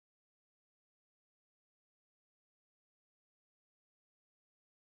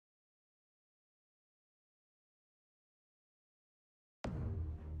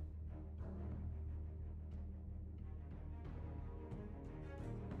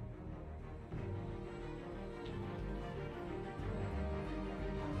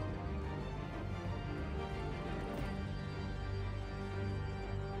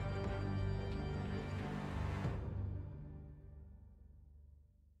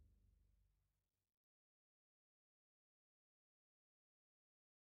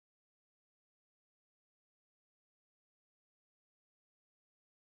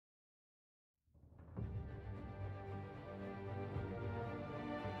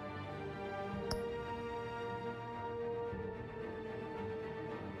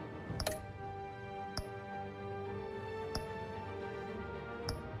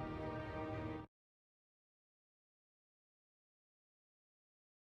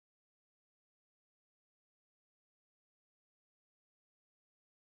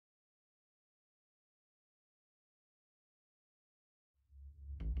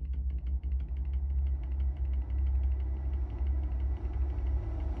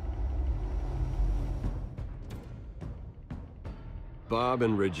Bob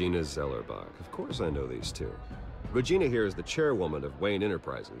and Regina Zellerbach. Of course I know these two. Regina here is the chairwoman of Wayne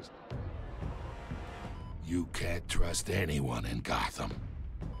Enterprises. You can't trust anyone in Gotham.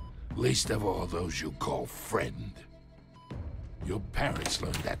 Least of all those you call friend. Your parents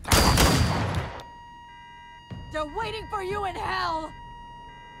learned that the hard way. They're waiting for you in hell!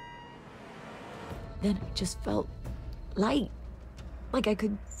 Then I just felt light. Like I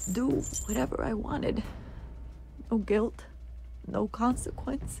could do whatever I wanted. No guilt, no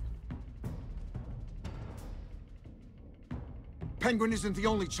consequence. Penguin isn't the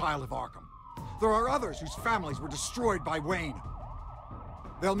only child of Arkham. There are others whose families were destroyed by Wayne.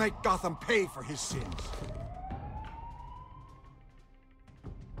 They'll make Gotham pay for his sins.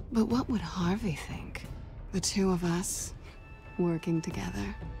 But what would Harvey think? The two of us, working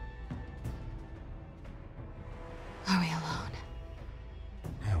together? Are we alone?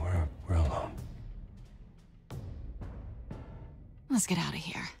 Yeah, we're alone. Let's get out of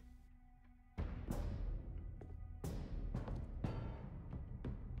here.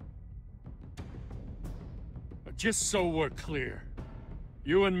 Just so we're clear,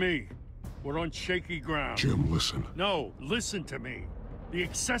 you and me, we're on shaky ground. Jim, listen. No, listen to me. The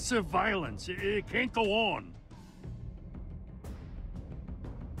excessive violence, it can't go on.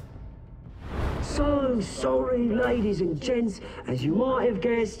 So sorry, ladies and gents. As you might have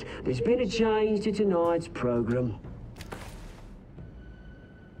guessed, there's been a change to tonight's program.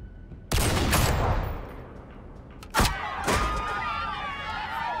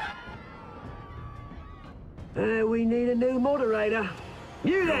 We need a new moderator.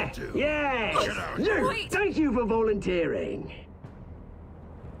 You there? Yes! You! Thank you for volunteering.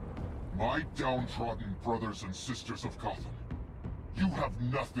 My downtrodden brothers and sisters of Gotham, you have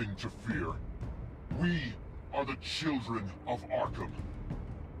nothing to fear. We are the children of Arkham.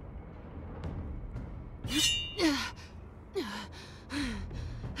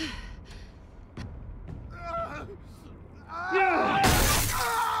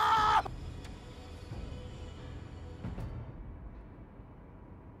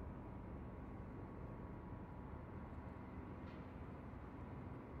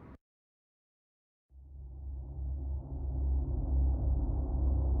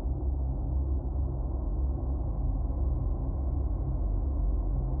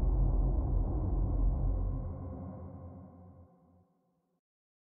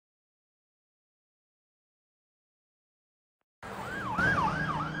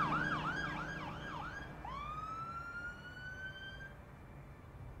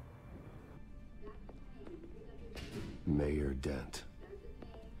 Mayor Dent.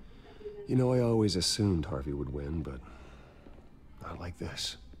 You know, I always assumed Harvey would win, but not like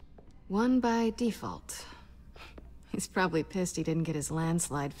this. Won by default. He's probably pissed he didn't get his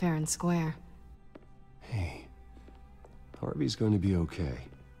landslide fair and square. Hey, Harvey's going to be okay.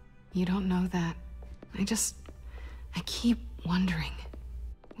 You don't know that. I keep wondering.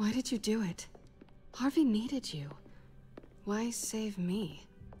 Why did you do it? Harvey needed you. Why save me?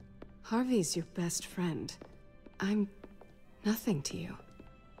 Harvey's your best friend. I'm nothing to you.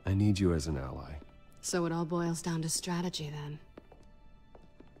 I need you as an ally. So it all boils down to strategy, then.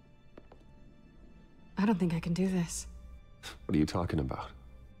 I don't think I can do this. What are you talking about?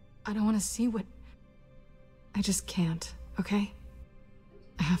 I don't want to see what... I just can't, okay?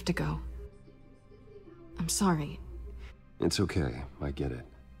 I have to go. I'm sorry. It's okay, I get it.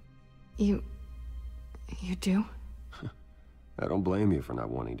 You do? I don't blame you for not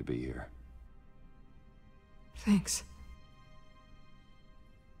wanting to be here. Thanks.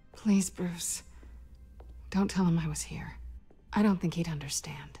 Please, Bruce. Don't tell him I was here. I don't think he'd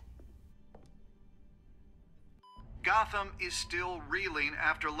understand. Gotham is still reeling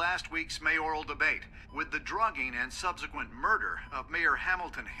after last week's mayoral debate. With the drugging and subsequent murder of Mayor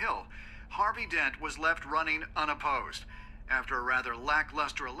Hamilton Hill, Harvey Dent was left running unopposed. After a rather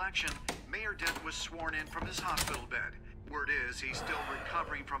lackluster election, Mayor Dent was sworn in from his hospital bed. Word is he's still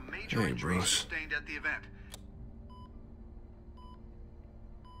recovering from major injuries sustained at the event.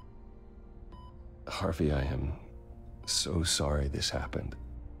 Harvey, I am so sorry this happened.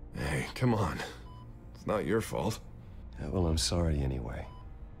 Hey, come on. It's not your fault. Yeah, well, I'm sorry anyway.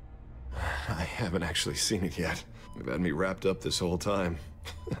 I haven't actually seen it yet. You've had me wrapped up this whole time.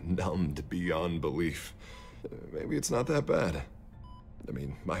 Numbed beyond belief. Maybe it's not that bad. I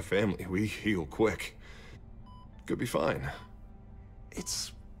mean, my family, we heal quick. Could be fine.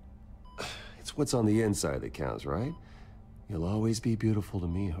 It's what's on the inside that counts, right? You'll always be beautiful to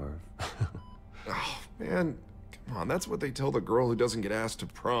me, Harv. Oh, man. Come on, that's what they tell the girl who doesn't get asked to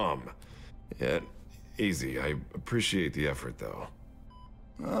prom. Yeah, easy. I appreciate the effort, though.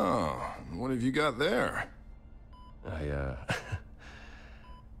 Oh, what have you got there?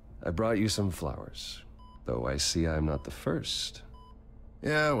 I brought you some flowers, though I see I'm not the first.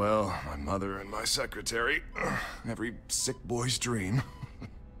 Yeah, well, my mother and my secretary. Every sick boy's dream.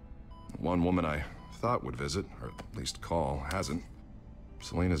 One woman I thought would visit, or at least call, hasn't.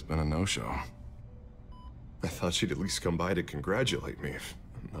 Selena's been a no-show. I thought she'd at least come by to congratulate me, if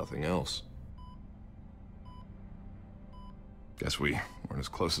nothing else. Guess we weren't as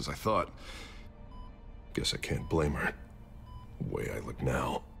close as I thought. Guess I can't blame her. The way I look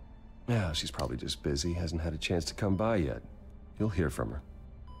now. Yeah, she's probably just busy, hasn't had a chance to come by yet. You'll hear from her.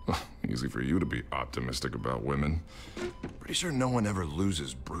 Easy for you to be optimistic about women. Pretty sure no one ever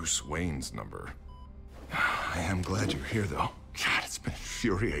loses Bruce Wayne's number. I am glad you're here, though. God, it's been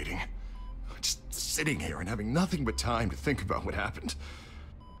infuriating. Just sitting here and having nothing but time to think about what happened.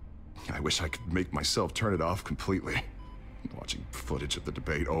 I wish I could make myself turn it off completely. Watching footage of the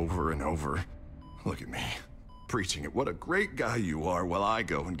debate over and over. Look at me, preaching it. What a great guy you are, while I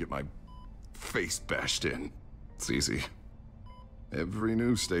go and get my face bashed in. It's easy. Every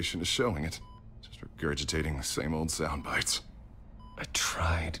news station is showing it. Just regurgitating the same old sound bites. I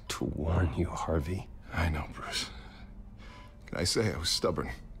tried to warn you, Harvey. I know, Bruce. Can I say I was stubborn?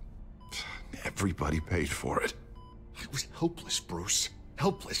 Everybody paid for it. I was helpless, Bruce.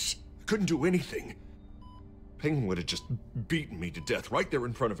 Helpless. I couldn't do anything. Penguin would have just beaten me to death right there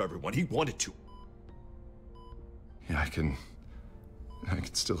in front of everyone. He wanted to. Yeah, I can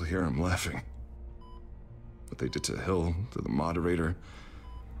still hear him laughing. What they did to Hill, to the moderator.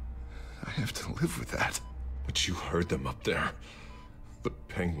 I have to live with that. But you heard them up there. The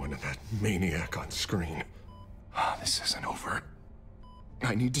Penguin and that maniac on screen. This isn't over.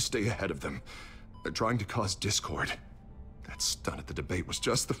 I need to stay ahead of them. They're trying to cause discord. That stunt at the debate was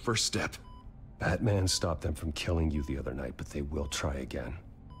just the first step. Batman stopped them from killing you the other night, but they will try again.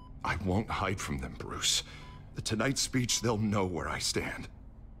 I won't hide from them, Bruce. The Tonight speech, they'll know where I stand.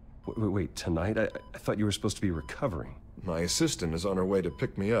 Wait, tonight? I thought you were supposed to be recovering. My assistant is on her way to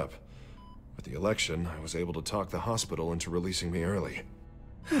pick me up. With the election, I was able to talk the hospital into releasing me early.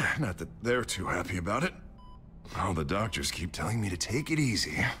 Not that they're too happy about it. All the doctors keep telling me to take it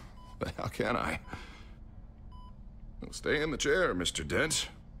easy. But how can I? Well, stay in the chair, Mr. Dent.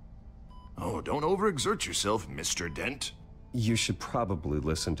 Oh, don't overexert yourself, Mr. Dent. You should probably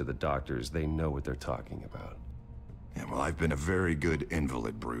listen to the doctors. They know what they're talking about. Yeah, well, I've been a very good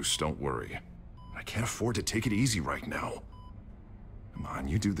invalid, Bruce. Don't worry. I can't afford to take it easy right now. Come on,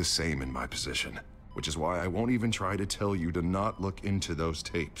 you do the same in my position. Which is why I won't even try to tell you to not look into those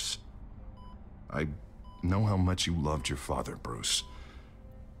tapes. I know how much you loved your father, Bruce.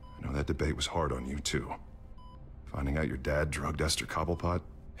 I know that debate was hard on you, too. Finding out your dad drugged Esther Cobblepot,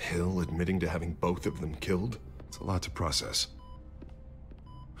 Hill admitting to having both of them killed. It's a lot to process.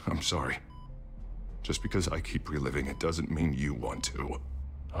 I'm sorry. Just because I keep reliving it doesn't mean you want to.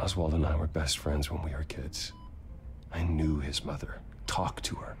 Oswald and I were best friends when we were kids. I knew his mother. Talked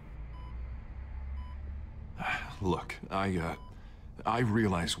to her. Look, I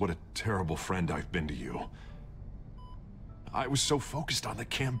realize what a terrible friend I've been to you. I was so focused on the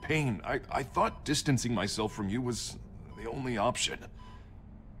campaign. I thought distancing myself from you was the only option.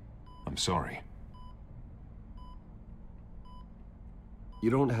 I'm sorry. You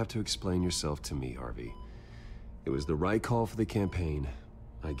don't have to explain yourself to me, Harvey. It was the right call for the campaign.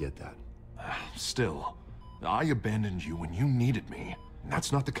 I get that. Still, I abandoned you when you needed me. And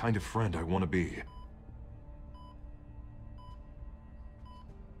that's not the kind of friend I want to be.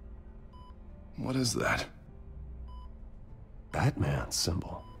 What is that? Batman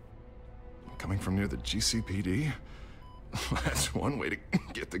symbol. Coming from near the GCPD? That's one way to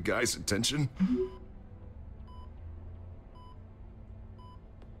get the guy's attention.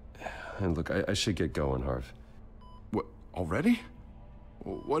 And look, I should get going, Harv. What, already?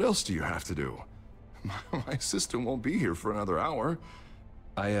 What else do you have to do? My assistant won't be here for another hour.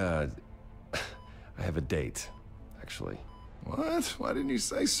 I have a date, actually. What? Why didn't you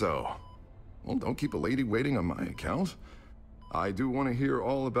say so? Well, don't keep a lady waiting on my account. I do want to hear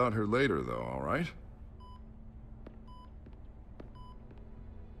all about her later, though, all right?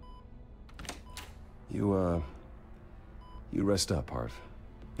 You rest up, Harv.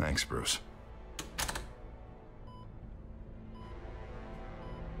 Thanks, Bruce.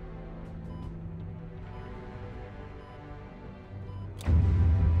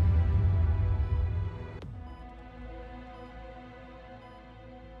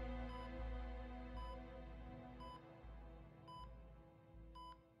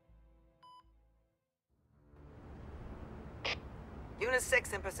 Unit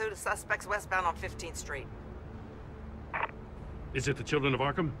 6 in pursuit of suspects westbound on 15th Street. Is it the Children of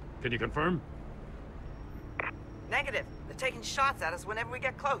Arkham? Can you confirm? Negative. They're taking shots at us whenever we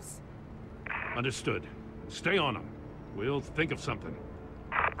get close. Understood. Stay on them. We'll think of something.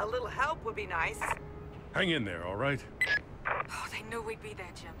 A little help would be nice. Hang in there, all right? Oh, they knew we'd be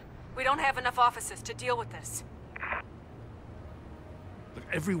there, Jim. We don't have enough officers to deal with this. Look,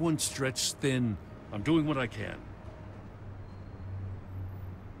 everyone's stretched thin. I'm doing what I can.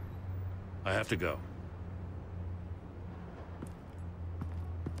 I have to go.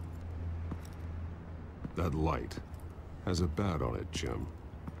 That light has a bat on it, Jim.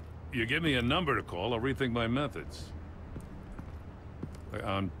 You give me a number to call, I'll rethink my methods.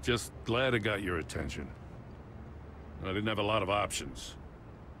 I'm just glad it got your attention. I didn't have a lot of options.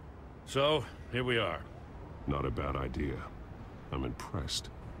 So, here we are. Not a bad idea. I'm impressed.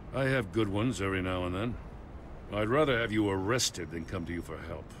 I have good ones every now and then. I'd rather have you arrested than come to you for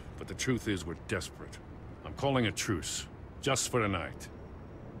help. But the truth is, we're desperate. I'm calling a truce. Just for tonight.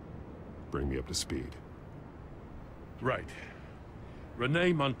 Bring me up to speed. Right.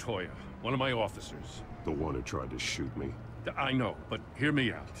 Renee Montoya, one of my officers. The one who tried to shoot me? I know, but hear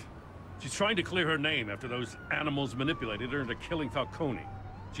me out. She's trying to clear her name after those animals manipulated her into killing Falcone.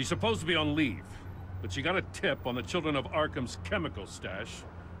 She's supposed to be on leave, but she got a tip on the Children of Arkham's chemical stash,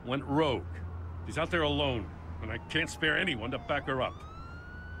 went rogue. She's out there alone, and I can't spare anyone to back her up.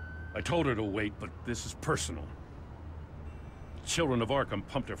 I told her to wait, but this is personal. Children of Arkham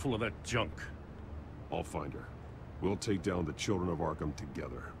pumped her full of that junk. I'll find her. We'll take down the Children of Arkham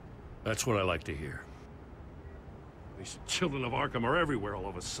together. That's what I like to hear. These Children of Arkham are everywhere all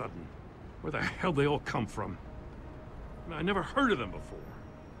of a sudden. Where the hell they all come from? I never heard of them before.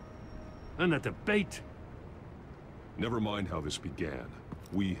 And that debate. Never mind how this began.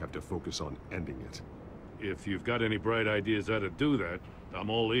 We have to focus on ending it. If you've got any bright ideas how to do that,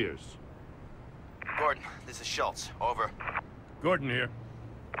 I'm all ears. Gordon, this is Schultz. Over. Gordon here.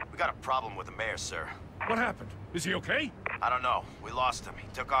 We got a problem with the mayor, sir. What happened? Is he okay? I don't know. We lost him. He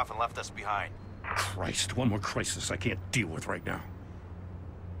took off and left us behind. Christ, one more crisis I can't deal with right now.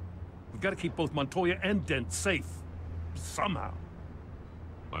 We've got to keep both Montoya and Dent safe. Somehow.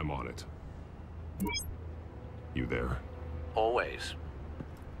 I'm on it. You there? Always.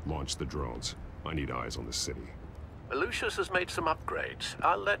 Launch the drones. I need eyes on the city. Lucius has made some upgrades.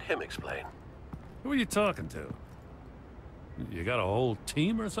 I'll let him explain. Who are you talking to? You got a whole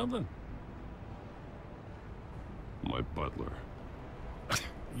team or something? My butler.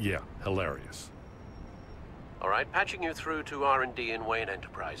 Yeah, hilarious. All right, patching you through to R&D in Wayne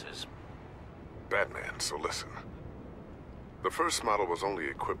Enterprises. Batman, so listen. The first model was only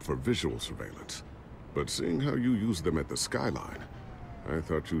equipped for visual surveillance, but seeing how you use them at the Skyline, I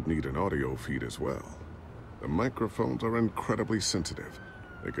thought you'd need an audio feed as well. The microphones are incredibly sensitive.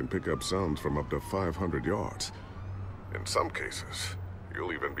 They can pick up sounds from up to 500 yards. In some cases,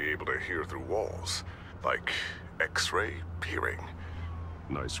 you'll even be able to hear through walls, like X-ray peering.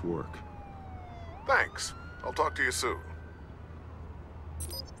 Nice work. Thanks. I'll talk to you soon.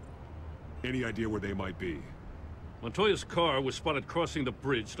 Any idea where they might be? Montoya's car was spotted crossing the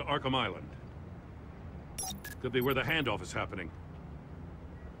bridge to Arkham Island. Could be where the handoff is happening.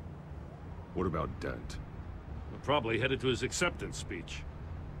 What about Dent? We're probably headed to his acceptance speech.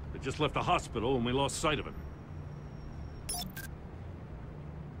 They just left the hospital and we lost sight of him.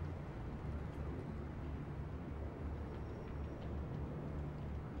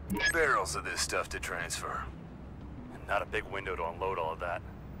 Barrels of this stuff to transfer. Not a big window to unload all of that.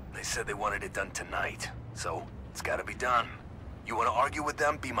 They said they wanted it done tonight, so it's gotta be done. You wanna argue with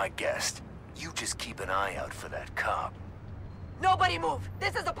them? Be my guest. You just keep an eye out for that cop. Nobody move!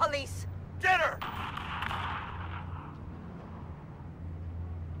 This is the police! Get her!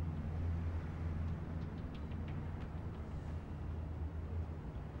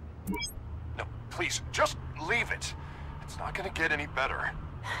 No, please, just leave it. It's not gonna get any better.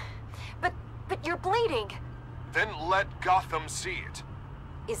 But you're bleeding. Then let Gotham see it.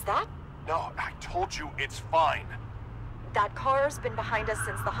 Is that? No, I told you it's fine. That car's been behind us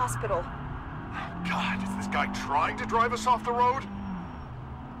since the hospital. God, is this guy trying to drive us off the road?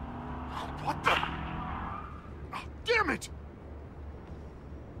 What the? Oh, damn it!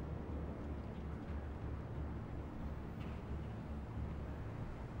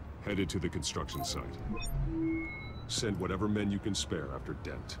 Headed to the construction site. Send whatever men you can spare after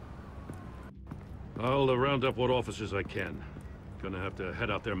Dent. I'll round up what officers I can. Gonna have to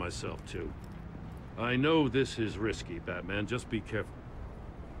head out there myself, too. I know this is risky, Batman. Just be careful.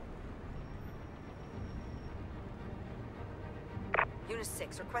 Unit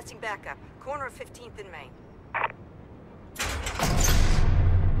 6, requesting backup. Corner of 15th and Main.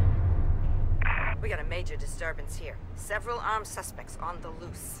 We got a major disturbance here. Several armed suspects on the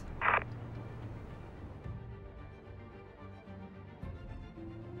loose.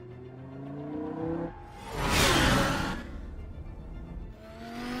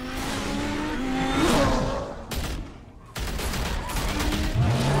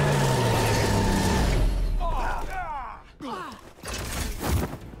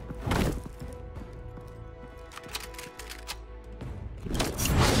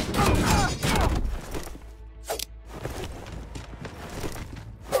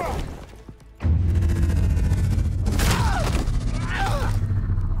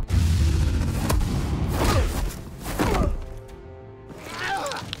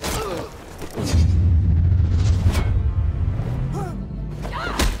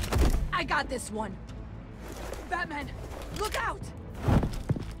 I got this one. Batman, look out!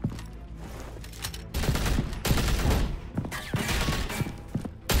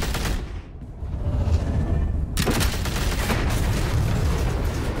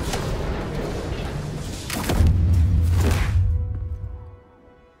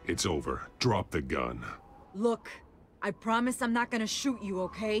 It's over. Drop the gun. Look, I promise I'm not gonna shoot you,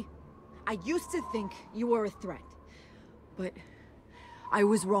 okay? I used to think you were a threat, but I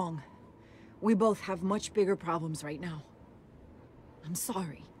was wrong. We both have much bigger problems right now. I'm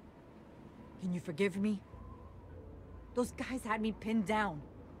sorry. Can you forgive me? Those guys had me pinned down.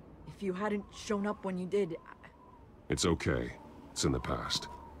 If you hadn't shown up when you did, It's okay. It's in the past.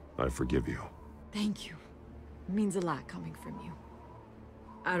 I forgive you. Thank you. It means a lot coming from you.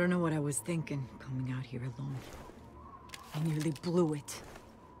 I don't know what I was thinking, coming out here alone. I nearly blew it.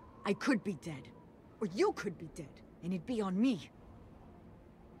 I could be dead. Or you could be dead, and it'd be on me.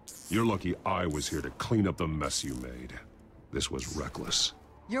 You're lucky I was here to clean up the mess you made. This was reckless.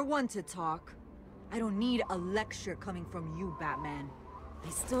 You're one to talk. I don't need a lecture coming from you, Batman. I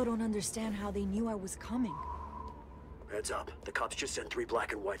still don't understand how they knew I was coming. Heads up. The cops just sent 3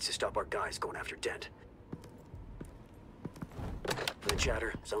 black and whites to stop our guys going after Dent. The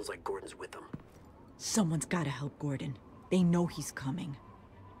chatter sounds like Gordon's with them. Someone's gotta help Gordon. They know he's coming.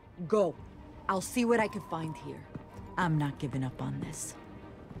 Go. I'll see what I can find here. I'm not giving up on this.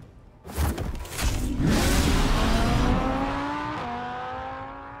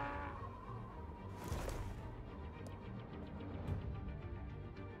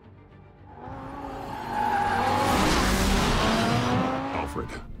 Alfred.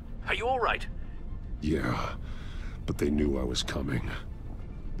 Are you all right? Yeah, but they knew I was coming.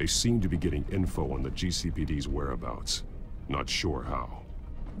 They seemed to be getting info on the GCPD's whereabouts. Not sure how.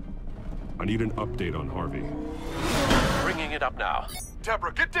 I need an update on Harvey. Bringing it up now.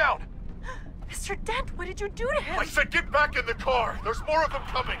 Deborah, get down! Mr. Dent, what did you do to him? I said get back in the car! There's more of them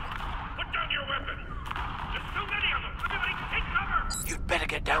coming! Put down your weapon! There's too many of them! Everybody take cover! You'd better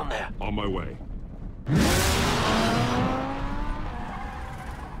get down there. On my way.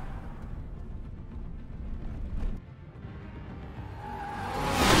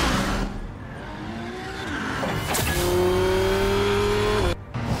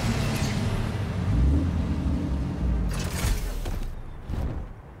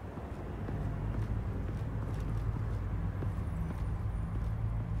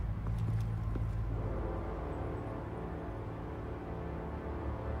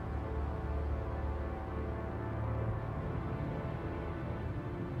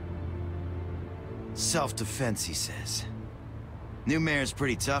 Self-defense, he says. New mayor's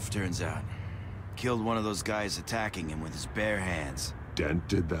pretty tough, turns out. Killed one of those guys attacking him with his bare hands. Dent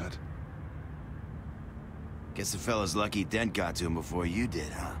did that? Guess the fella's lucky Dent got to him before you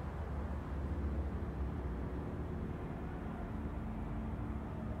did, huh?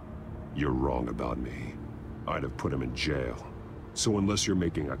 You're wrong about me. I'd have put him in jail. So unless you're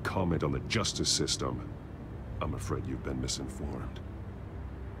making a comment on the justice system, I'm afraid you've been misinformed.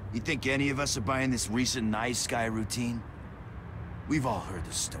 You think any of us are buying this recent nice guy routine? We've all heard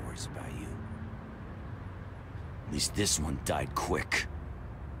the stories about you. At least this one died quick.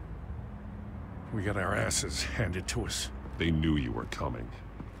 We got our asses handed to us. They knew you were coming.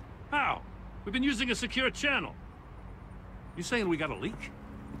 How? We've been using a secure channel. You saying we got a leak?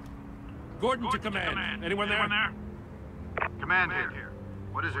 Gordon to command. Anyone there? Command here.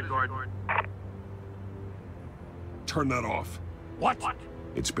 What is it, Gordon? Turn that off. What?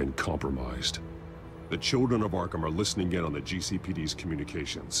 It's been compromised. The children of Arkham are listening in on the GCPD's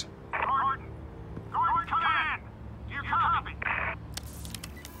communications. Gordon! Gordon, command! Do you copy?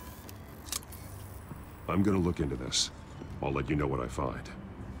 I'm gonna look into this. I'll let you know what I find.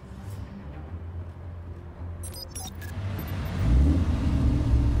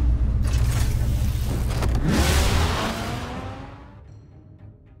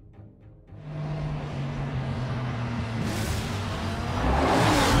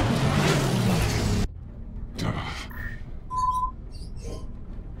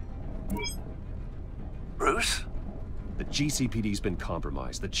 Bruce? The GCPD's been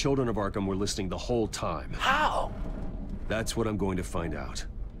compromised. The children of Arkham were listening the whole time. How? That's what I'm going to find out.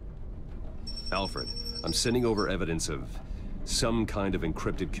 Alfred, I'm sending over evidence of some kind of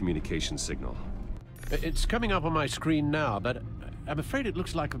encrypted communication signal. It's coming up on my screen now, but I'm afraid it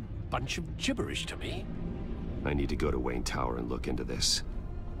looks like a bunch of gibberish to me. I need to go to Wayne Tower and look into this.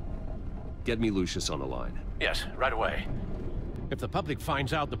 Get me Lucius on the line. Yes, right away. If the public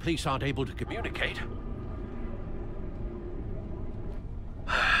finds out the police aren't able to communicate...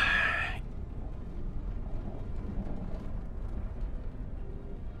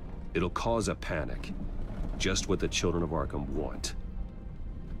 It'll cause a panic. Just what the children of Arkham want.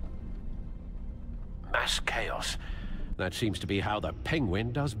 Mass chaos. That seems to be how the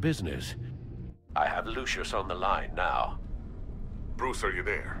Penguin does business. I have Lucius on the line now. Bruce, are you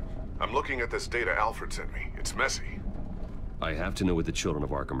there? I'm looking at this data Alfred sent me. It's messy. I have to know what the children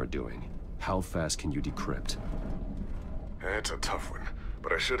of Arkham are doing. How fast can you decrypt? It's a tough one,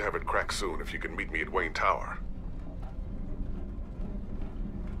 but I should have it cracked soon if you can meet me at Wayne Tower.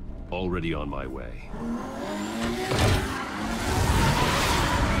 Already on my way.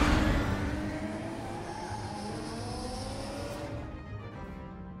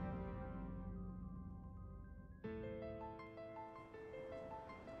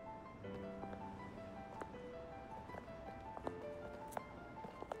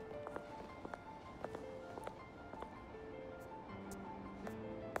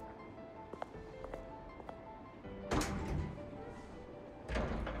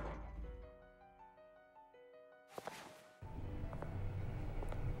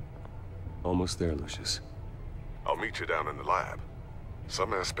 Almost there, Lucius. I'll meet you down in the lab.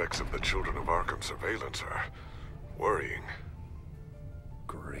 Some aspects of the Children of Arkham surveillance are worrying.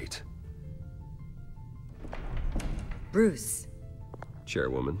 Great. Bruce.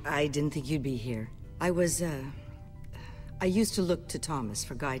 Chairwoman. I didn't think you'd be here. I used to look to Thomas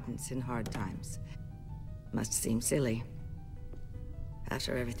for guidance in hard times. Must seem silly.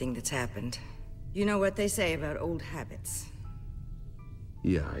 After everything that's happened. You know what they say about old habits.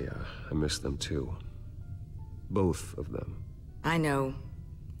 Yeah, I miss them too. Both of them. I know.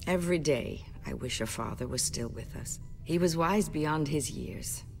 Every day, I wish your father was still with us. He was wise beyond his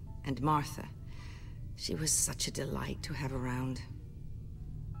years. And Martha, she was such a delight to have around.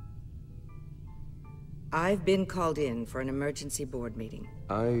 I've been called in for an emergency board meeting.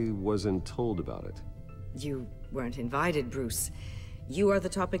 I wasn't told about it. You weren't invited, Bruce. You are the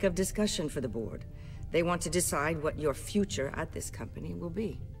topic of discussion for the board. They want to decide what your future at this company will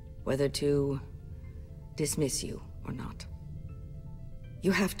be. Whether to dismiss you or not.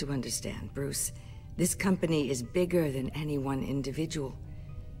 You have to understand, Bruce. This company is bigger than any one individual.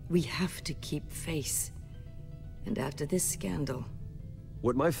 We have to keep face. And after this scandal...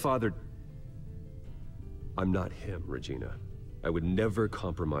 What my father... I'm not him, Regina. I would never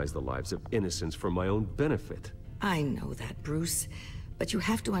compromise the lives of innocents for my own benefit. I know that, Bruce. But you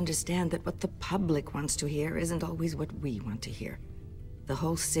have to understand that what the public wants to hear isn't always what we want to hear. The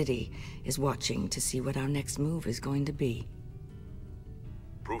whole city is watching to see what our next move is going to be.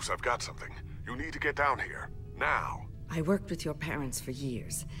 Bruce, I've got something. You need to get down here. Now. I worked with your parents for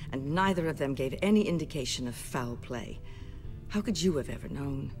years, and neither of them gave any indication of foul play. How could you have ever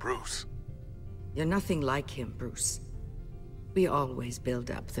known? Bruce. You're nothing like him, Bruce. We always build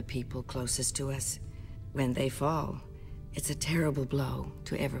up the people closest to us. When they fall, it's a terrible blow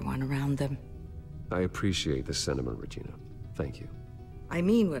to everyone around them. I appreciate the sentiment, Regina. Thank you. I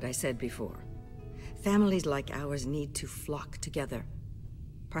mean what I said before. Families like ours need to flock together.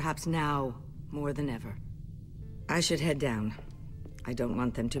 Perhaps now, more than ever. I should head down. I don't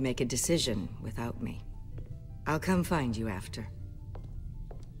want them to make a decision without me. I'll come find you after.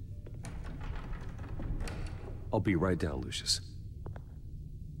 I'll be right down, Lucius.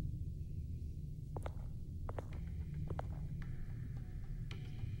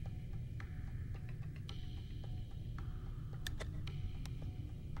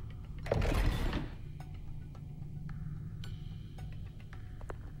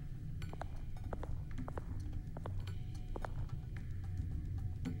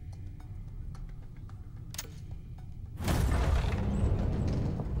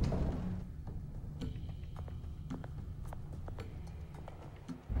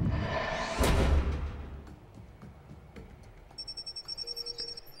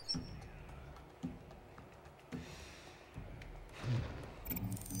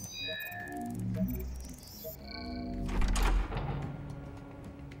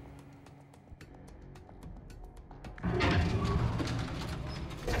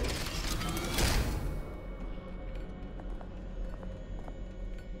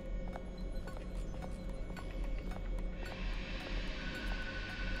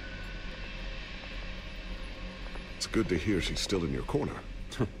 It's good to hear she's still in your corner.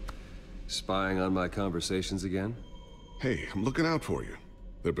 Spying on my conversations again? Hey, I'm looking out for you.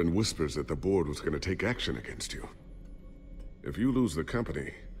 There've been whispers that the board was going to take action against you. If you lose the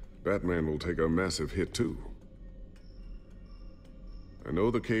company, Batman will take a massive hit too. I know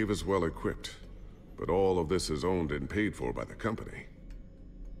the cave is well equipped, but all of this is owned and paid for by the company.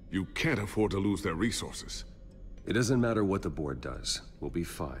 You can't afford to lose their resources. It doesn't matter what the board does. We'll be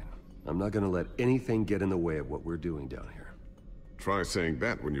fine. I'm not gonna let anything get in the way of what we're doing down here. Try saying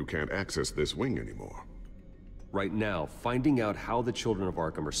that when you can't access this wing anymore. Right now, finding out how the children of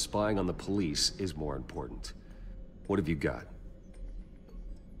Arkham are spying on the police is more important. What have you got?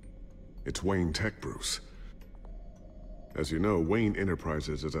 It's Wayne Tech, Bruce. As you know, Wayne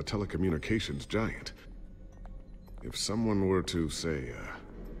Enterprises is a telecommunications giant. If someone were to, say,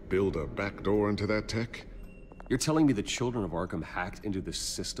 build a backdoor into that tech... You're telling me the children of Arkham hacked into this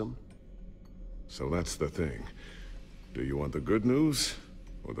system? So that's the thing. Do you want the good news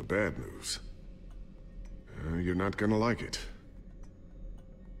or the bad news? You're not gonna like it.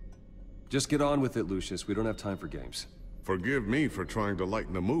 Just get on with it, Lucius. We don't have time for games. Forgive me for trying to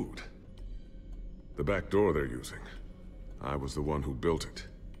lighten the mood. The back door they're using. I was the one who built it.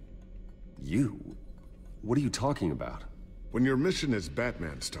 You? What are you talking about? When your mission as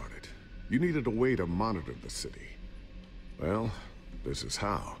Batman started, you needed a way to monitor the city. Well, this is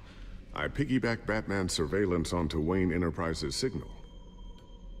how. I piggybacked Batman's surveillance onto Wayne Enterprises' signal.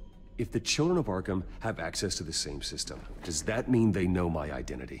 If the children of Arkham have access to the same system, does that mean they know my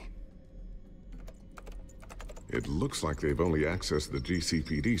identity? It looks like they've only accessed the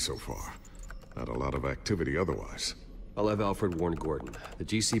GCPD so far. Not a lot of activity otherwise. I'll have Alfred warn Gordon. The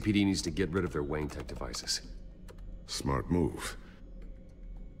GCPD needs to get rid of their Wayne Tech devices. Smart move.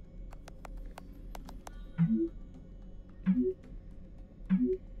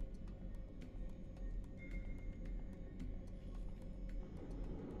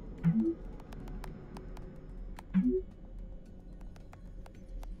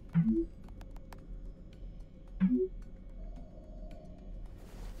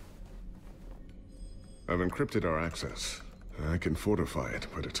 I've encrypted our access. I can fortify it,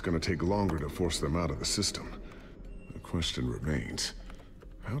 but it's gonna take longer to force them out of the system. The question remains,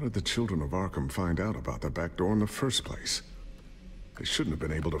 how did the children of Arkham find out about the back door in the first place? They shouldn't have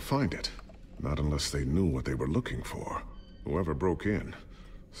been able to find it. Not unless they knew what they were looking for. Whoever broke in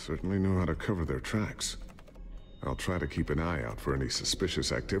certainly knew how to cover their tracks. I'll try to keep an eye out for any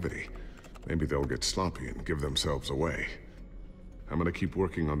suspicious activity. Maybe they'll get sloppy and give themselves away. I'm gonna keep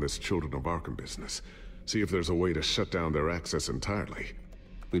working on this Children of Arkham business. See if there's a way to shut down their access entirely.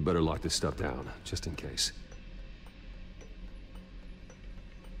 We'd better lock this stuff down, just in case.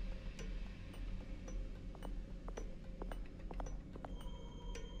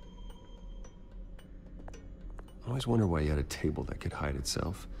 I always wonder why you had a table that could hide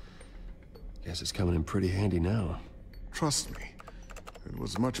itself. Guess it's coming in pretty handy now. Trust me, it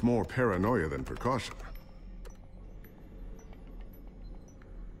was much more paranoia than precaution.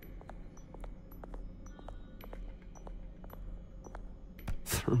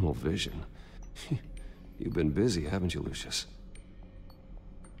 Thermal vision. You've been busy, haven't you, Lucius?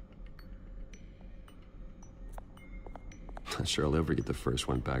 Not sure I'll ever get the first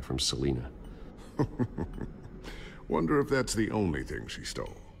one back from Selina. Wonder if that's the only thing she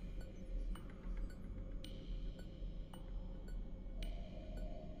stole.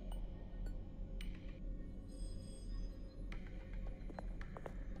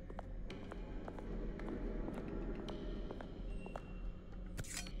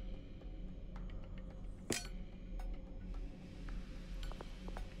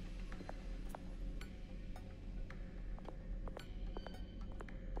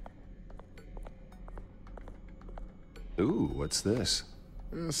 Ooh, what's this?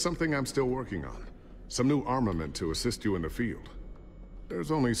 Something I'm still working on. Some new armament to assist you in the field. There's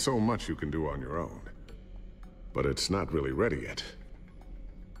only so much you can do on your own. But it's not really ready yet.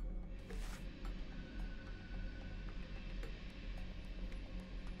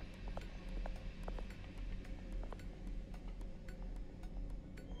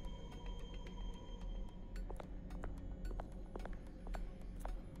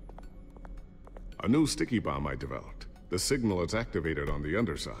 A new sticky bomb I developed. The signal is activated on the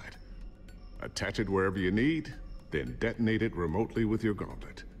underside. Attach it wherever you need, then detonate it remotely with your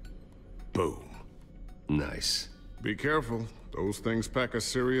gauntlet. Boom. Nice. Be careful. Those things pack a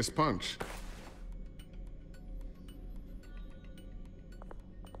serious punch.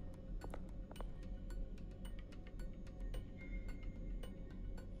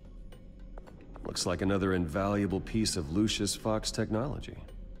 Looks like another invaluable piece of Lucius Fox technology.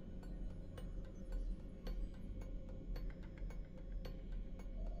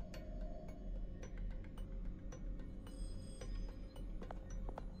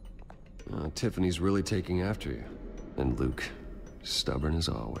 Tiffany's really taking after you. And Luke, stubborn as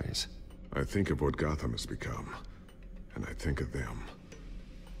always. I think of what Gotham has become, and I think of them.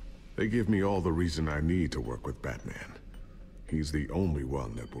 They give me all the reason I need to work with Batman. He's the only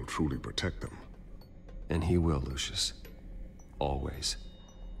one that will truly protect them. And he will, Lucius. Always.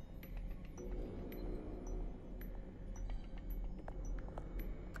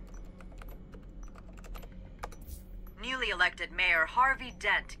 Newly elected Mayor Harvey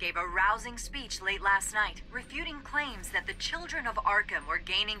Dent gave a rousing speech late last night, refuting claims that the children of Arkham were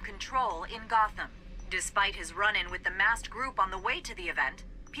gaining control in Gotham. Despite his run-in with the masked group on the way to the event,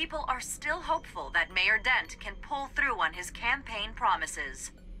 people are still hopeful that Mayor Dent can pull through on his campaign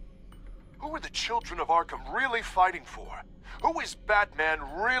promises. Who are the children of Arkham really fighting for? Who is Batman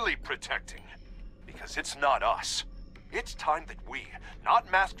really protecting? Because it's not us. It's time that we,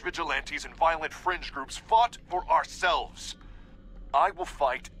 not masked vigilantes and violent fringe groups, fought for ourselves. I will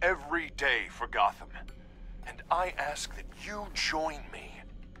fight every day for Gotham. And I ask that you join me.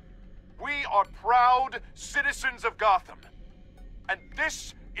 We are proud citizens of Gotham. And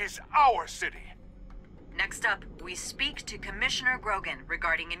this is our city. Next up, we speak to Commissioner Grogan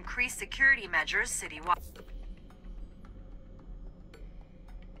regarding increased security measures citywide.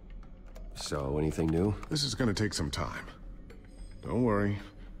 So, anything new? This is gonna take some time. Don't worry.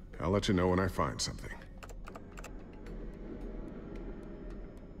 I'll let you know when I find something.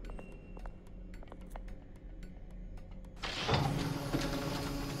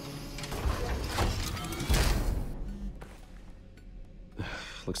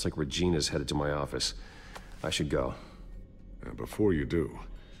 Looks like Regina's headed to my office. I should go. And before you do...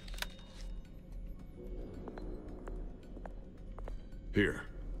 Here.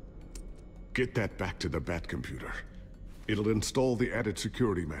 Get that back to the Bat computer. It'll install the added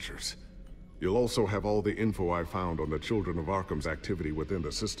security measures. You'll also have all the info I found on the Children of Arkham's activity within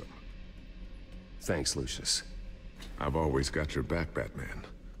the system. Thanks, Lucius. I've always got your back, Batman.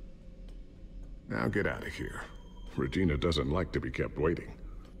 Now get out of here. Regina doesn't like to be kept waiting.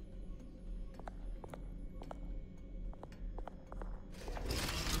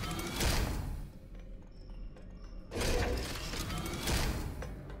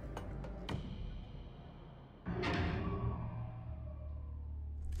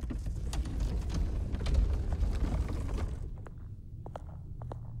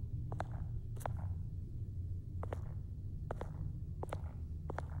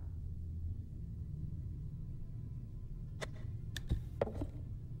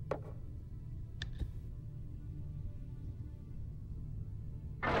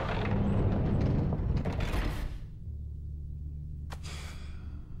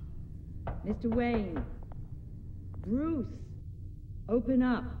 Mr. Wayne. Bruce. Open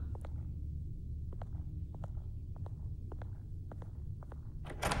up.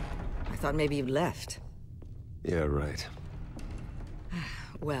 I thought maybe you left. Yeah, right.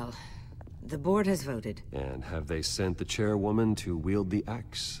 Well, the board has voted. And have they sent the chairwoman to wield the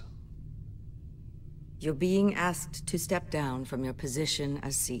axe? You're being asked to step down from your position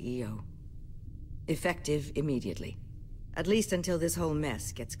as CEO. Effective immediately. At least until this whole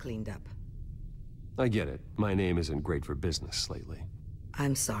mess gets cleaned up. I get it. My name isn't great for business lately.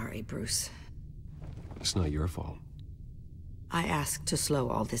 I'm sorry, Bruce. It's not your fault. I asked to slow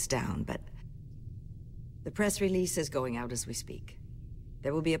all this down, but... the press release is going out as we speak.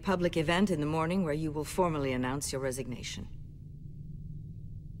 There will be a public event in the morning where you will formally announce your resignation.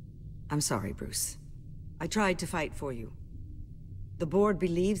 I'm sorry, Bruce. I tried to fight for you. The board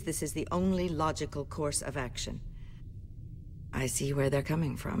believes this is the only logical course of action. I see where they're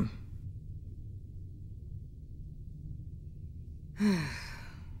coming from.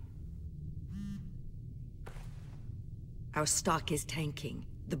 Our stock is tanking.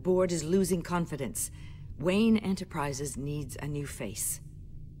 The board is losing confidence. Wayne Enterprises needs a new face.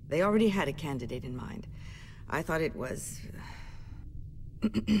 They already had a candidate in mind. I thought it was...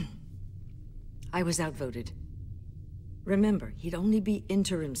 I was outvoted. Remember, he'd only be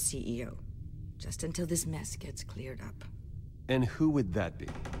interim CEO. Just until this mess gets cleared up. And who would that be?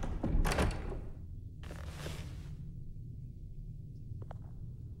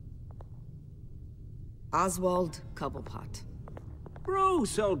 Oswald Cobblepot.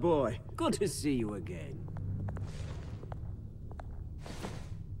 Bruce, old boy. Good to see you again.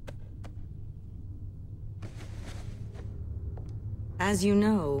 As you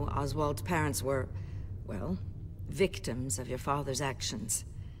know, Oswald's parents were, well, victims of your father's actions.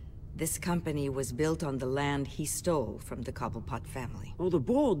 This company was built on the land he stole from the Cobblepot family. Well, the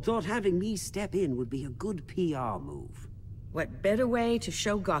board thought having me step in would be a good PR move. What better way to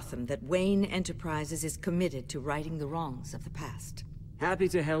show Gotham that Wayne Enterprises is committed to righting the wrongs of the past? Happy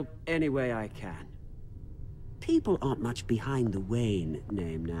to help any way I can. People aren't much behind the Wayne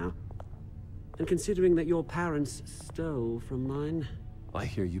name now. And considering that your parents stole from mine... I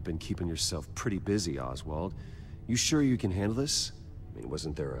hear you've been keeping yourself pretty busy, Oswald. You sure you can handle this? I mean,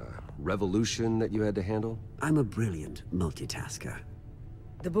 wasn't there a revolution that you had to handle? I'm a brilliant multitasker.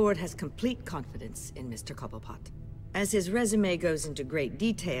 The board has complete confidence in Mr. Cobblepot. As his resume goes into great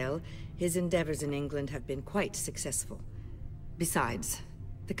detail, his endeavors in England have been quite successful. Besides,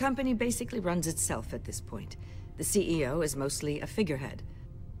 the company basically runs itself at this point. The CEO is mostly a figurehead.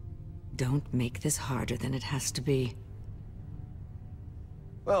 Don't make this harder than it has to be.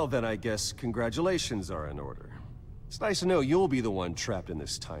 Well, then I guess congratulations are in order. It's nice to know you'll be the one trapped in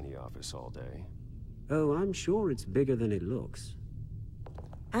this tiny office all day. Oh, I'm sure it's bigger than it looks.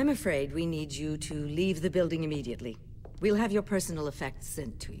 I'm afraid we need you to leave the building immediately. We'll have your personal effects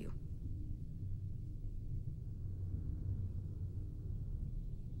sent to you.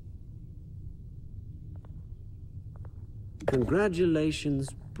 Congratulations,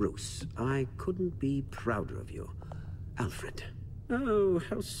 Bruce. I couldn't be prouder of you. Alfred. Oh,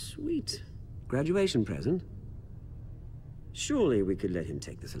 how sweet. Graduation present? Surely we could let him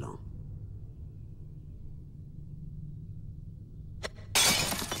take this along.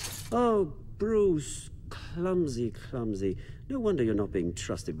 Oh, Bruce. Clumsy, clumsy. No wonder you're not being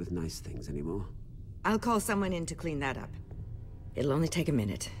trusted with nice things anymore. I'll call someone in to clean that up. It'll only take a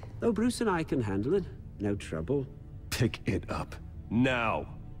minute. Oh, Bruce and I can handle it. No trouble. Pick it up. Now!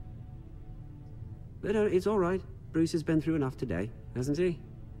 But it's all right. Bruce has been through enough today, hasn't he?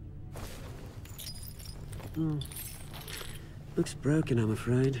 Looks broken, I'm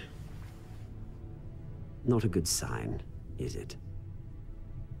afraid. Not a good sign, is it?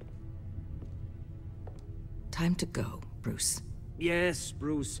 Time to go, Bruce. Yes,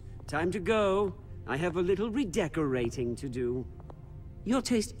 Bruce. Time to go. I have a little redecorating to do. Your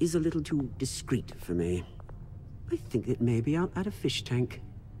taste is a little too discreet for me. I think that maybe I'll add a fish tank.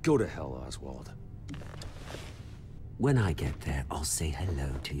 Go to hell, Oswald. When I get there, I'll say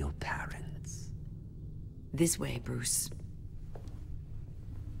hello to your parents. This way, Bruce.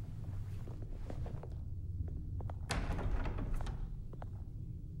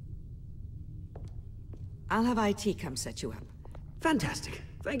 I'll have IT come set you up. Fantastic.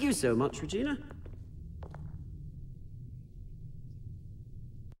 Thank you so much, Regina.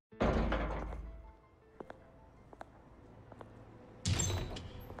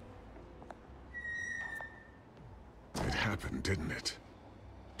 It happened, didn't it?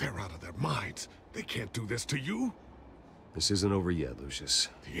 They're out of their minds. They can't do this to you. This isn't over yet, Lucius.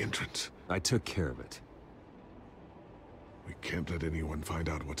 The entrance. I took care of it. We can't let anyone find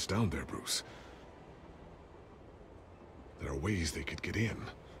out what's down there, Bruce. There are ways they could get in.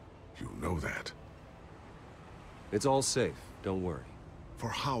 You know that. It's all safe. Don't worry. For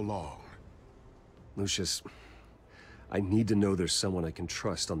how long? Lucius, I need to know there's someone I can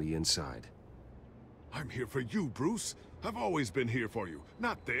trust on the inside. I'm here for you, Bruce. I've always been here for you,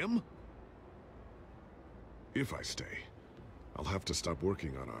 not them. If I stay, I'll have to stop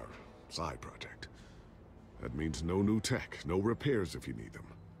working on our side project. That means no new tech, no repairs if you need them.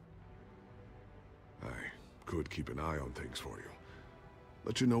 I could keep an eye on things for you.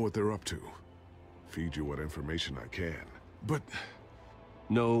 Let you know what they're up to. Feed you what information I can. But...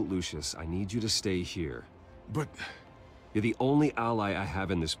 No, Lucius, I need you to stay here. But... You're the only ally I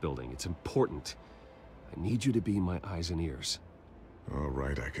have in this building. It's important. I need you to be my eyes and ears. All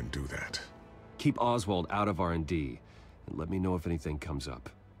right, I can do that. Keep Oswald out of R&D, and let me know if anything comes up.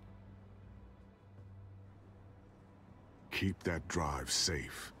 Keep that drive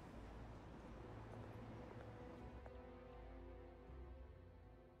safe.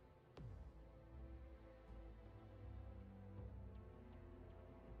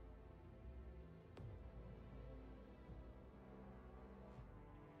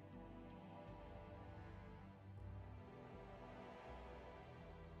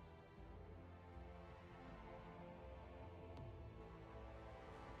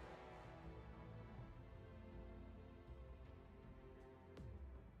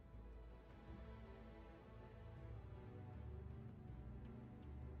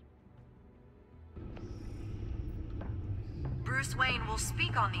 Bruce Wayne will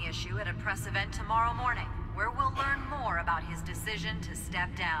speak on the issue at a press event tomorrow morning, where we'll learn more about his decision to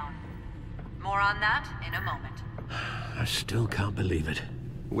step down. More on that in a moment. I still can't believe it.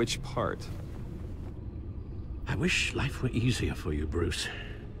 Which part? I wish life were easier for you, Bruce.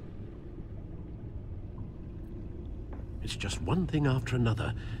 It's just one thing after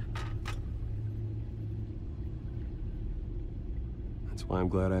another. That's why I'm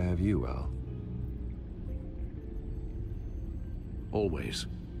glad I have you, Al. Always.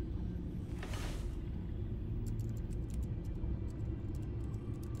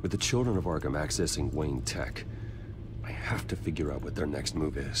 With the children of Arkham accessing Wayne Tech, I have to figure out what their next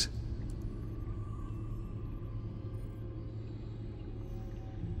move is.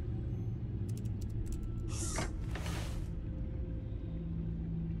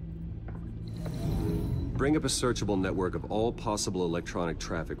 Bring up a searchable network of all possible electronic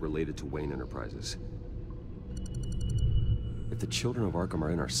traffic related to Wayne Enterprises. If the children of Arkham are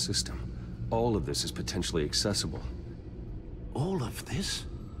in our system, all of this is potentially accessible. All of this?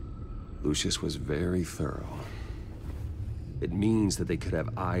 Lucius was very thorough. It means that they could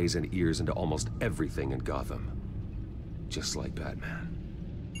have eyes and ears into almost everything in Gotham. Just like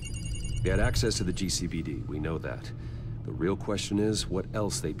Batman. They had access to the GCPD, we know that. The real question is, what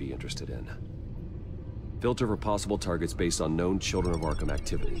else they'd be interested in. Filter for possible targets based on known Children of Arkham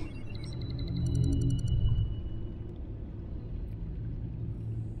activity.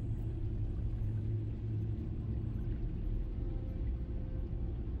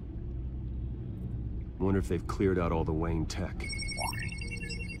 Wonder if they've cleared out all the Wayne tech.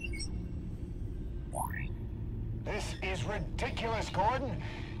 This is ridiculous, Gordon.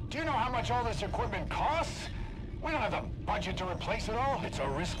 Do you know how much all this equipment costs? We don't have the budget to replace it all. It's a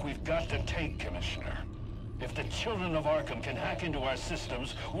risk we've got to take, Commissioner. If the Children of Arkham can hack into our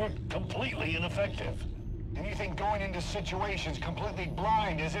systems, we're completely ineffective. And you think going into situations completely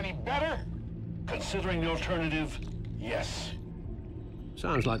blind is any better? Considering the alternative, yes.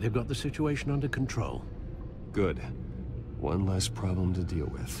 Sounds like they've got the situation under control. Good. One less problem to deal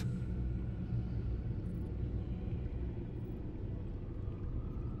with.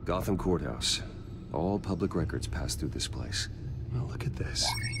 Gotham Courthouse. All public records pass through this place. Well, look at this.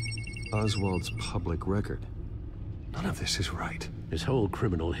 Oswald's public record. None of this is right. His whole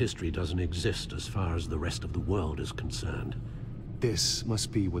criminal history doesn't exist as far as the rest of the world is concerned. This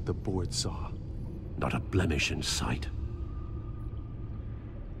must be what the board saw. Not a blemish in sight.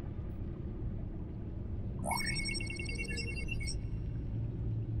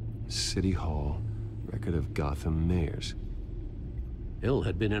 City Hall, record of Gotham mayors. Hill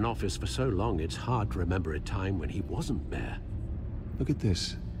had been in office for so long, it's hard to remember a time when he wasn't mayor. Look at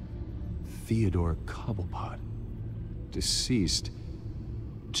this. Theodore Cobblepot. Deceased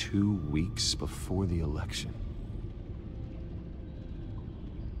 2 weeks before the election.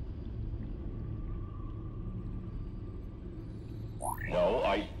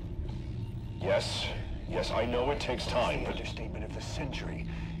 No, Yes, I know it takes time. The understatement of the century.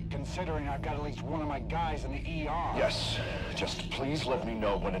 Considering I've got at least one of my guys in the ER. Yes, just please let me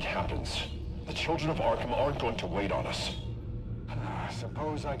know when it happens. The children of Arkham aren't going to wait on us. I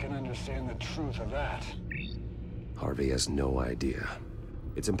suppose I can understand the truth of that. Harvey has no idea.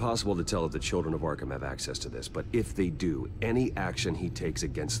 It's impossible to tell if the children of Arkham have access to this, but if they do, any action he takes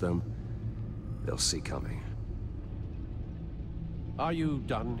against them, they'll see coming. Are you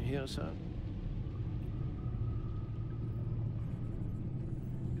done here, sir?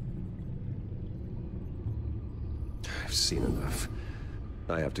 I've seen enough.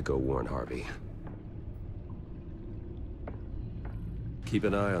 I have to go warn Harvey. Keep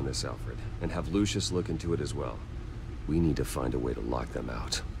an eye on this, Alfred, and have Lucius look into it as well. We need to find a way to lock them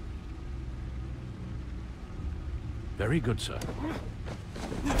out. Very good, sir.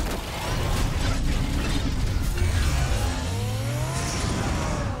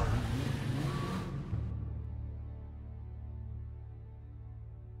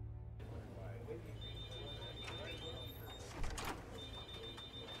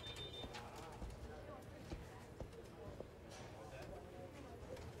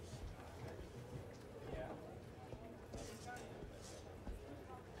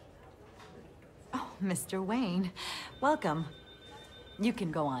 Mr. Wayne, welcome. You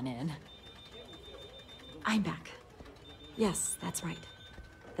can go on in. I'm back. Yes, that's right.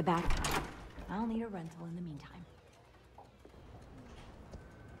 The back. I'll need a rental in the meantime.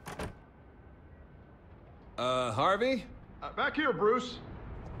 Harvey? Back here, Bruce.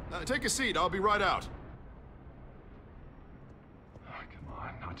 Take a seat. I'll be right out. Oh, come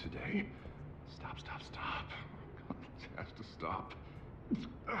on, not today. Stop. It has to stop.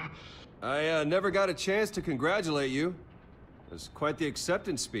 I never got a chance to congratulate you. It was quite the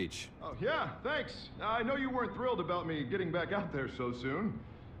acceptance speech. Oh, yeah, thanks. I know you weren't thrilled about me getting back out there so soon.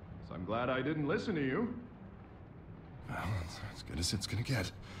 So I'm glad I didn't listen to you. Well, that's as good as it's gonna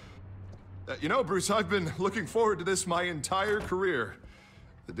get. You know, Bruce, I've been looking forward to this my entire career.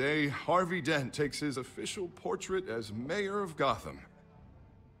 The day Harvey Dent takes his official portrait as mayor of Gotham.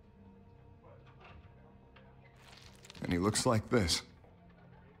 And he looks like this.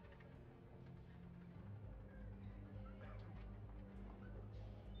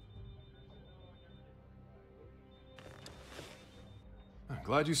 I'm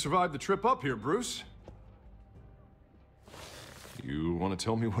glad you survived the trip up here, Bruce. You want to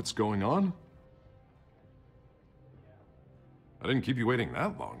tell me what's going on? I didn't keep you waiting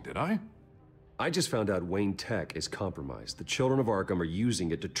that long, did I? I just found out Wayne Tech is compromised. The children of Arkham are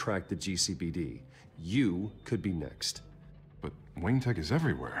using it to track the GCPD. You could be next. But Wayne Tech is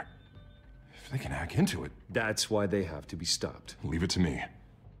everywhere. If They can hack into it. That's why they have to be stopped. Leave it to me.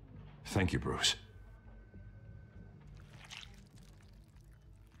 Thank you, Bruce.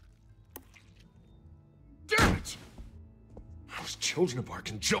 Damn it! Those children of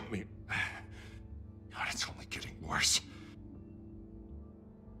Arkham jumped me. God, it's only getting worse.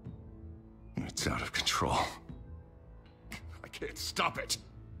 It's out of control. I can't stop it.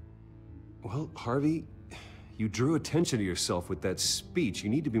 Well, Harvey, you drew attention to yourself with that speech. You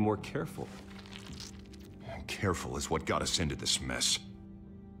need to be more careful. Careful is what got us into this mess.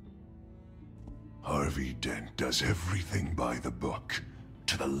 Harvey Dent does everything by the book,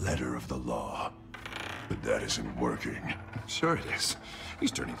 to the letter of the law. But that isn't working. Sure it is.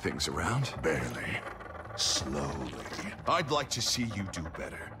 He's turning things around. Barely. Slowly. I'd like to see you do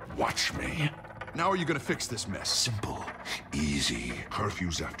better. Watch me. Now are you gonna fix this mess? Simple. Easy.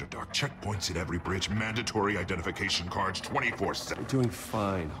 Curfews after dark. Checkpoints at every bridge. Mandatory identification cards 24/7. You're doing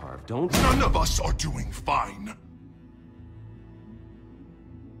fine, Harv. Don't... None of us are doing fine.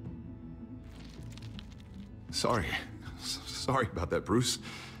 Sorry. Sorry about that, Bruce.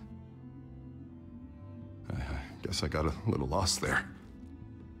 I guess I got a little lost there.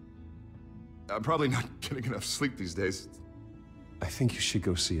 I'm probably not getting enough sleep these days. I think you should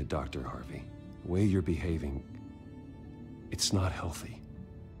go see a doctor, Harvey. The way you're behaving, it's not healthy.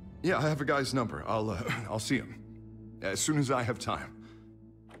 Yeah, I have a guy's number. I'll see him as soon as I have time.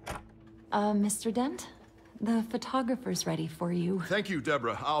 Mr. Dent? The photographer's ready for you. Thank you,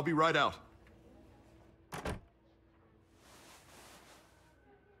 Deborah. I'll be right out.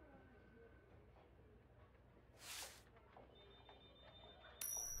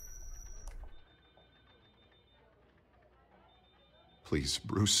 Please,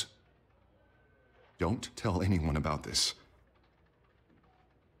 Bruce. Don't tell anyone about this.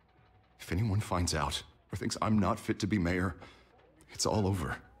 If anyone finds out or thinks I'm not fit to be mayor, it's all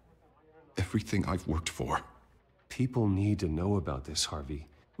over. Everything I've worked for. People need to know about this, Harvey.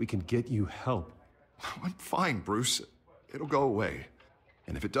 We can get you help. I'm fine, Bruce. It'll go away.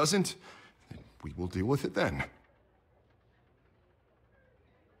 And if it doesn't, then we will deal with it then.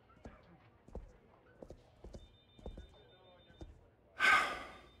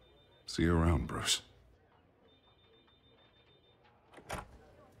 See you around, Bruce.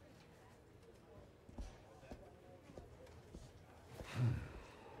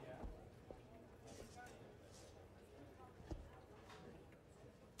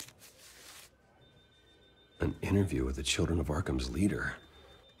 An interview with the Children of Arkham's leader.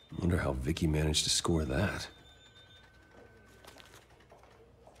 I wonder how Vicky managed to score that.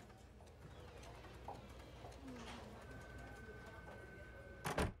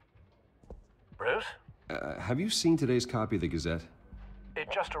 Bruce? Have you seen today's copy of the Gazette? It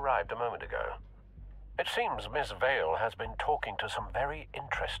just arrived a moment ago. It seems Miss Vale has been talking to some very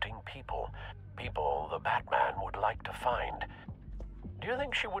interesting people. People the Batman would like to find. Do you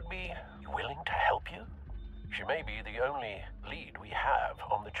think she would be willing to help you? She may be the only lead we have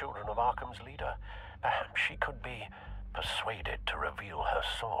on the Children of Arkham's leader. Perhaps she could be persuaded to reveal her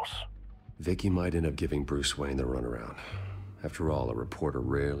source. Vicky might end up giving Bruce Wayne the runaround. After all, a reporter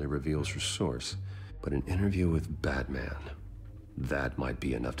rarely reveals her source. But an interview with Batman, that might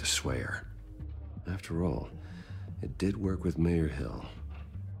be enough to sway her. After all, it did work with Mayor Hill.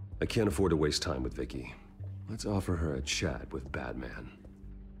 I can't afford to waste time with Vicky. Let's offer her a chat with Batman.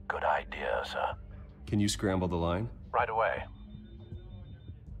 Good idea, sir. Can you scramble the line? Right away.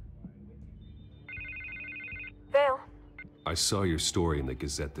 Vale. I saw your story in the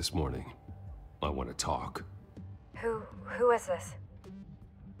Gazette this morning. I want to talk. Who is this?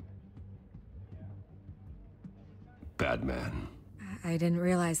 Batman. I didn't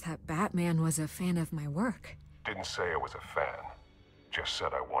realize that Batman was a fan of my work. Didn't say I was a fan. Just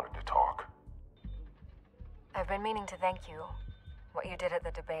said I wanted to talk. I've been meaning to thank you. What you did at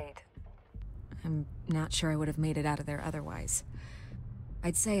the debate. I'm not sure I would have made it out of there otherwise.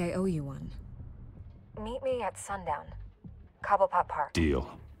 I'd say I owe you one. Meet me at sundown. Cobblepot Park. Deal.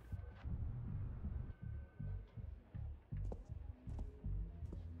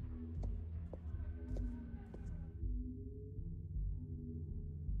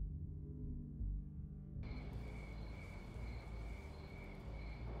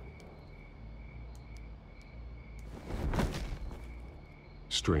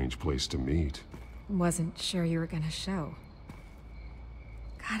 Strange place to meet. Wasn't sure you were gonna show.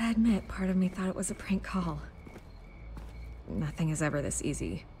 Gotta admit, part of me thought it was a prank call. Nothing is ever this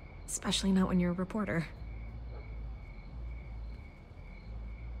easy. Especially not when you're a reporter.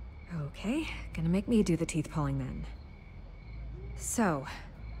 Okay, gonna make me do the teeth pulling then. So,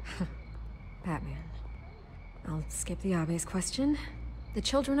 Batman. I'll skip the obvious question. The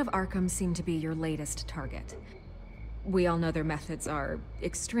Children of Arkham seem to be your latest target. We all know their methods are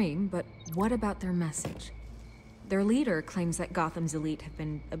extreme, but what about their message? Their leader claims that Gotham's elite have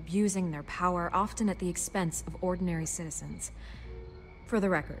been abusing their power, often at the expense of ordinary citizens. For the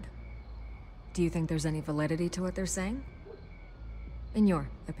record, do you think there's any validity to what they're saying? In your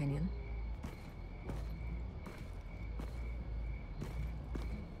opinion?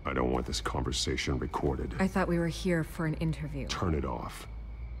 I don't want this conversation recorded. I thought we were here for an interview. Turn it off.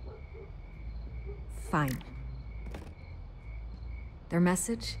 Fine. Their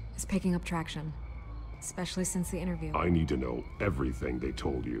message is picking up traction, especially since the interview. I need to know everything they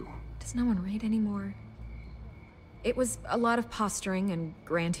told you. Does no one read anymore? It was a lot of posturing and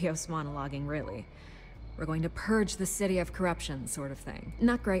grandiose monologuing, really. We're going to purge the city of corruption, sort of thing.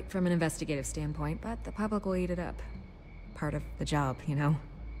 Not great from an investigative standpoint, but the public will eat it up. Part of the job, you know?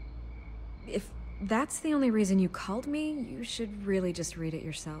 If that's the only reason you called me, you should really just read it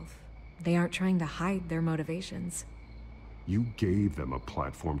yourself. They aren't trying to hide their motivations. You gave them a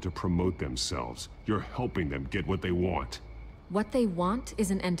platform to promote themselves. You're helping them get what they want. What they want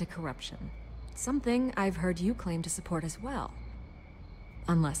is an end to corruption. Something I've heard you claim to support as well.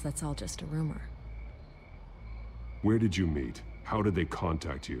 Unless that's all just a rumor. Where did you meet? How did they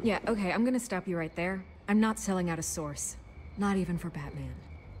contact you? Yeah, okay, I'm gonna stop you right there. I'm not selling out a source. Not even for Batman.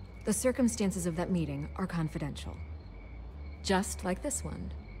 The circumstances of that meeting are confidential. Just like this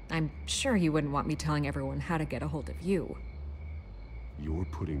one. I'm sure you wouldn't want me telling everyone how to get a hold of you. You're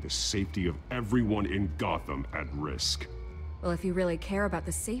putting the safety of everyone in Gotham at risk. Well, if you really care about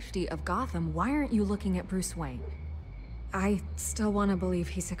the safety of Gotham, why aren't you looking at Bruce Wayne? I still want to believe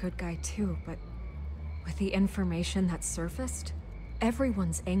he's a good guy too, but with the information that surfaced,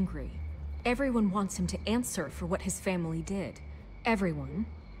 everyone's angry. Everyone wants him to answer for what his family did. Everyone,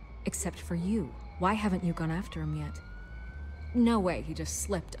 except for you. Why haven't you gone after him yet? No way he just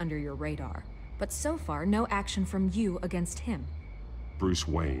slipped under your radar. But so far, no action from you against him. Bruce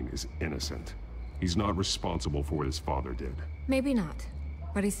Wayne is innocent. He's not responsible for what his father did. Maybe not,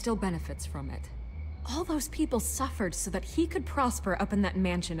 but he still benefits from it. All those people suffered so that he could prosper up in that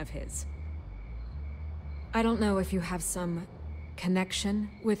mansion of his. I don't know if you have some connection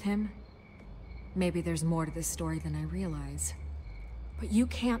with him. Maybe there's more to this story than I realize. But you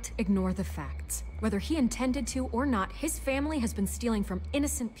can't ignore the facts. Whether he intended to or not, his family has been stealing from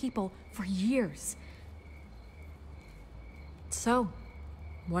innocent people for years. So,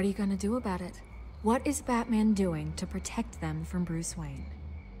 what are you gonna do about it? What is Batman doing to protect them from Bruce Wayne?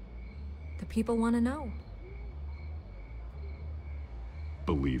 The people want to know.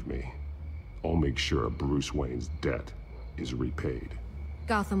 Believe me, I'll make sure Bruce Wayne's debt is repaid.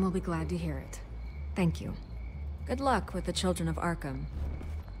 Gotham will be glad to hear it. Thank you. Good luck with the Children of Arkham.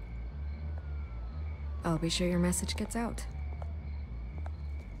 I'll be sure your message gets out.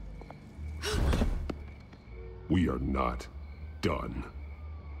 We are not done.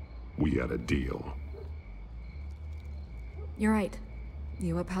 We had a deal. You're right.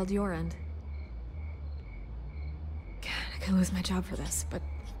 You upheld your end. God, I could lose my job for this, but...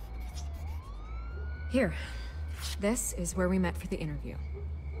 Here. This is where we met for the interview.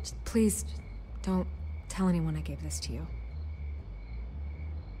 Just please, don't tell anyone I gave this to you.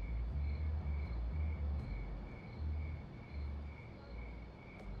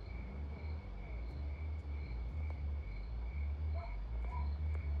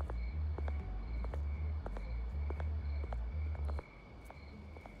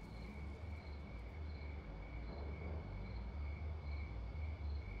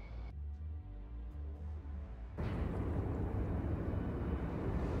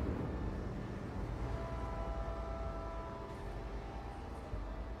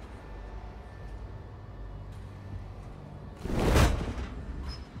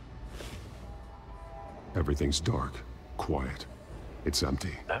 Everything's dark, quiet. It's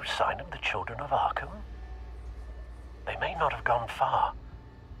empty. No sign of the Children of Arkham? They may not have gone far.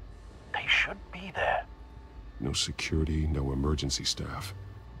 They should be there. No security, no emergency staff.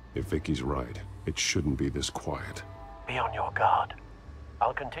 If Vicky's right, it shouldn't be this quiet. Be on your guard.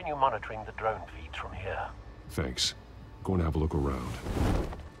 I'll continue monitoring the drone feeds from here. Thanks. Go and have a look around.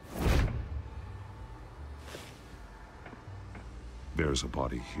 There's a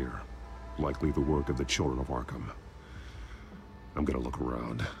body here. Likely the work of the Children of Arkham. I'm gonna look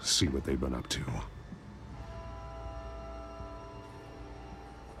around, see what they've been up to.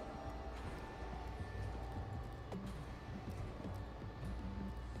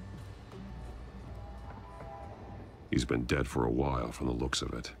 He's been dead for a while from the looks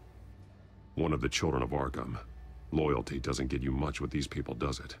of it. One of the Children of Arkham. Loyalty doesn't get you much with these people,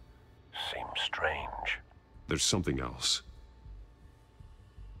 does it? Seems strange. There's something else.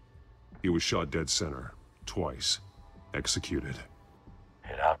 He was shot dead center, twice, executed.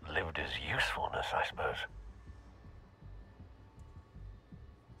 It outlived his usefulness, I suppose.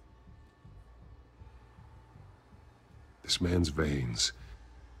 This man's veins,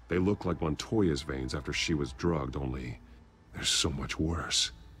 they look like Montoya's veins after she was drugged, only they're so much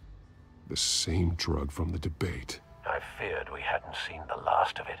worse. The same drug from the debate. I feared we hadn't seen the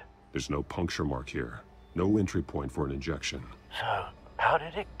last of it. There's no puncture mark here. No entry point for an injection. So, how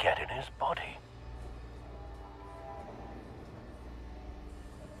did it get in his body?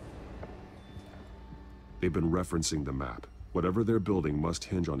 They've been referencing the map. Whatever they're building must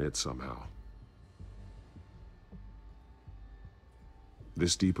hinge on it somehow.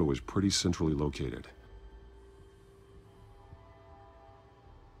 This depot is pretty centrally located.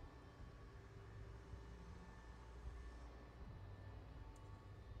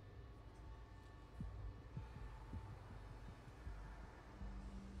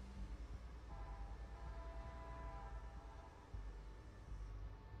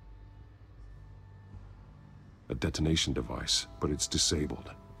 A detonation device, but it's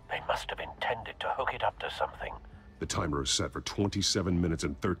disabled. They must have intended to hook it up to something. The timer is set for 27 minutes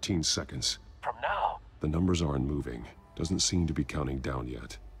and 13 seconds. From now? The numbers aren't moving. Doesn't seem to be counting down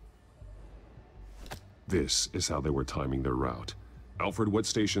yet. This is how they were timing their route. Alfred, what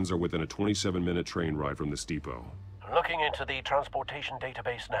stations are within a 27-minute train ride from this depot? Looking into the transportation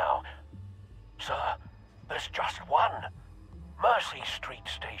database now. Sir, there's just one. Mercy Street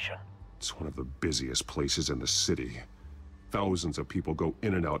Station. It's one of the busiest places in the city. Thousands of people go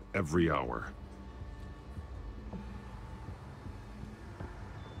in and out every hour.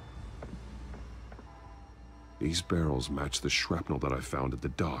 These barrels match the shrapnel that I found at the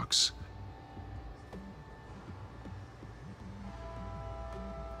docks.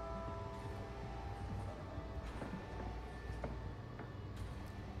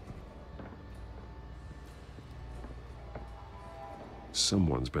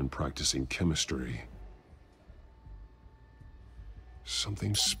 Someone's been practicing chemistry.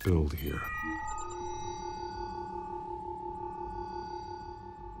 Something spilled here.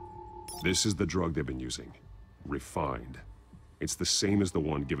 This is the drug they've been using. Refined. It's the same as the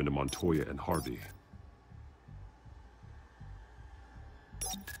one given to Montoya and Harvey.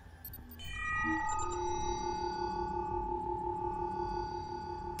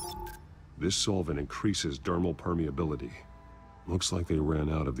 This solvent increases dermal permeability. Looks like they ran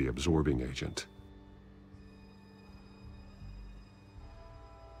out of the absorbing agent.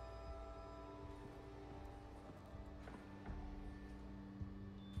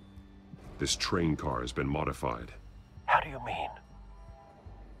 This train car has been modified. How do you mean?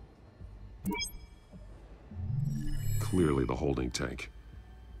 Clearly the holding tank.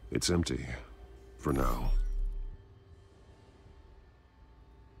 It's empty. For now.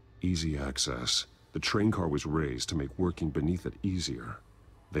 Easy access. The train car was raised to make working beneath it easier.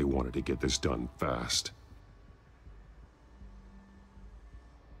 They wanted to get this done fast.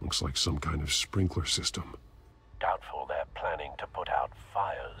 Looks like some kind of sprinkler system. Doubtful they're planning to put out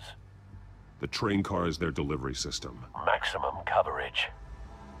fires. The train car is their delivery system. Maximum coverage.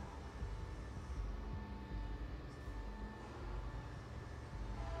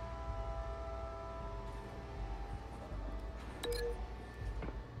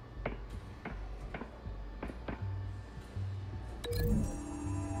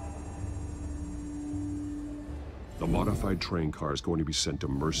 The modified train car is going to be sent to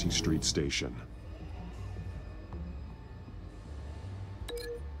Mercy Street Station.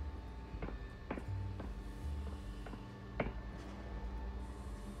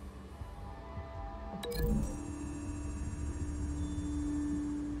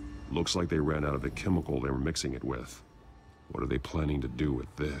 Looks like they ran out of the chemical they were mixing it with. What are they planning to do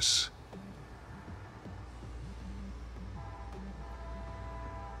with this?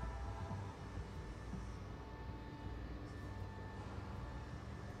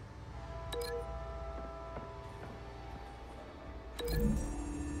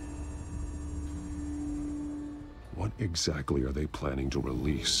 What exactly are they planning to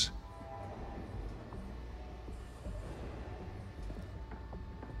release?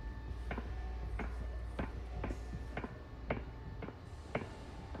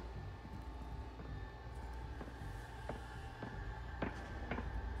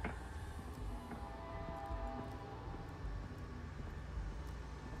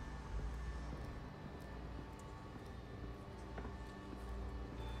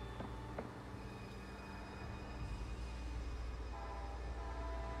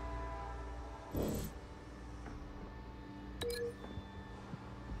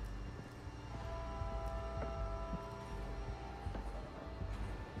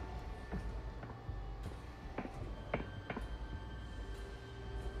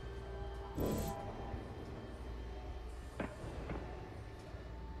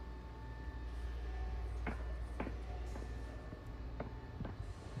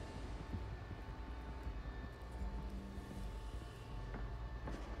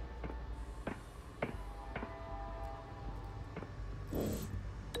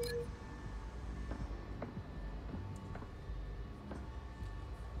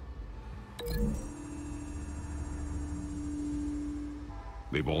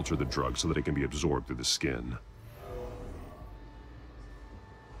 They've altered the drug so that it can be absorbed through the skin.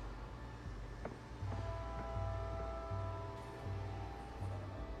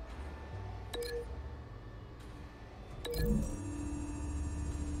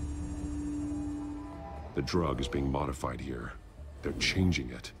 The drug is being modified here. They're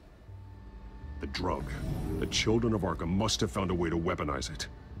changing it. The drug. The children of Arkham must have found a way to weaponize it.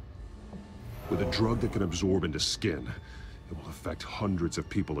 With a drug that can absorb into skin, it will affect hundreds of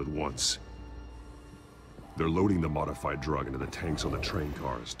people at once. They're loading the modified drug into the tanks on the train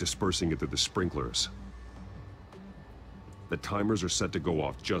cars, dispersing it through the sprinklers. The timers are set to go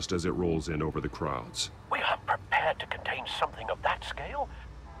off just as it rolls in over the crowds. We aren't prepared to contain something of that scale.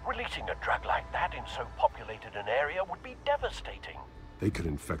 Releasing a drug like that in so populated an area would be devastating. They could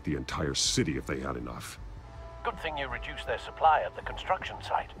infect the entire city if they had enough. Good thing you reduced their supply at the construction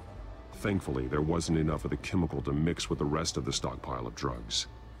site. Thankfully, there wasn't enough of the chemical to mix with the rest of the stockpile of drugs.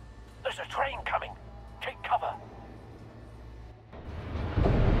 There's a train coming. Take cover.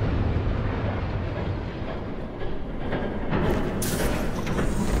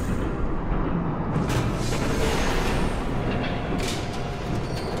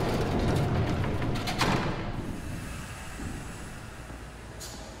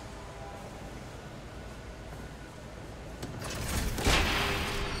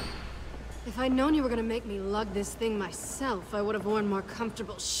 If I'd known you were gonna make me lug this thing myself, I would have worn more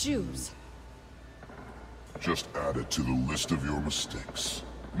comfortable shoes. Just add it to the list of your mistakes.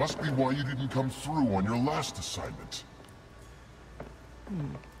 Must be why you didn't come through on your last assignment.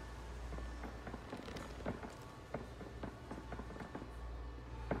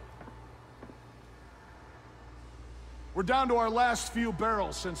 We're down to our last few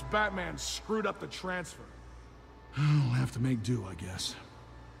barrels since Batman screwed up the transfer. We'll have to make do, I guess.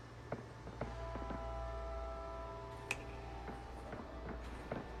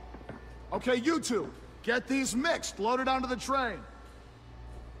 Okay, you two, get these mixed, loaded onto the train.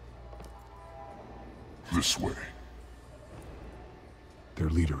 This way. Their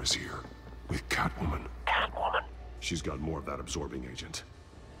leader is here, with Catwoman. Catwoman? She's got more of that absorbing agent.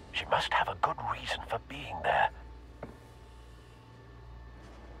 She must have a good reason for being there.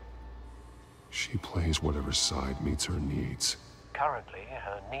 She plays whatever side meets her needs. Currently,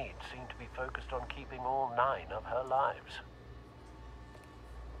 her needs seem to be focused on keeping all 9 of her lives.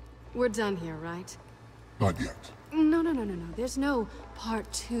 We're done here, right? Not yet. No. There's no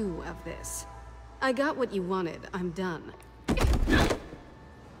part 2 of this. I got what you wanted. I'm done. You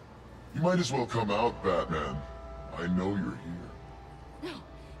might as well come out, Batman. I know you're here.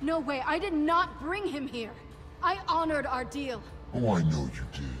 No way. I did not bring him here. I honored our deal. Oh, I know you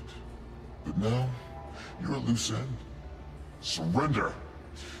did. But now, you're a loose end. Surrender!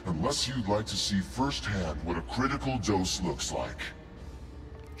 Unless you'd like to see firsthand what a critical dose looks like.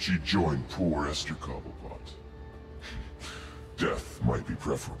 She joined poor Esther Cobblepot. Death might be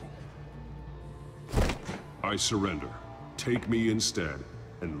preferable. I surrender. Take me instead,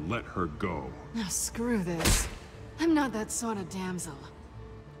 and let her go. Now screw this. I'm not that sort of damsel.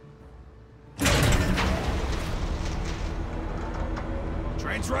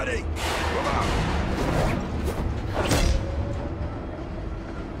 Train's ready! Move out!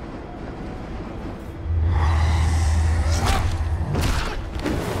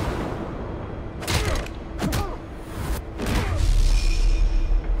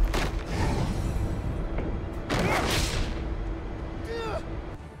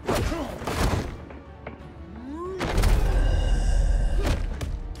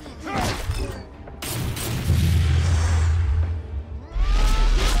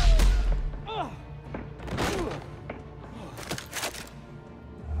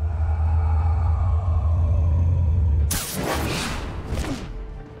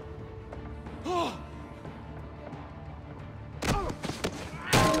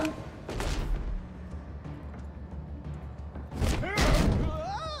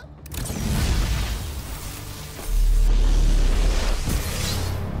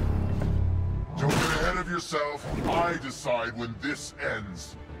 Yourself, I decide when this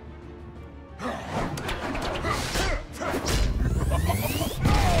ends.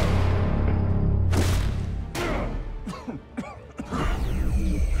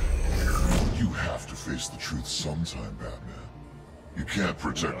 You have to face the truth sometime, Batman. You can't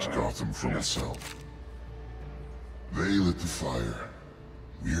protect Gotham from itself. They lit the fire.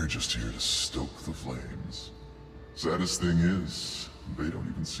 We're just here to stoke the flames. Saddest thing is, they don't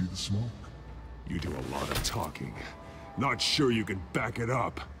even see the smoke. You do a lot of talking. Not sure you can back it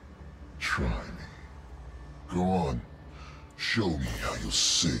up. Try me. Go on. Show me how you'll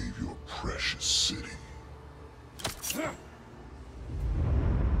save your precious city.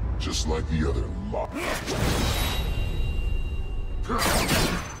 Just like the other lot.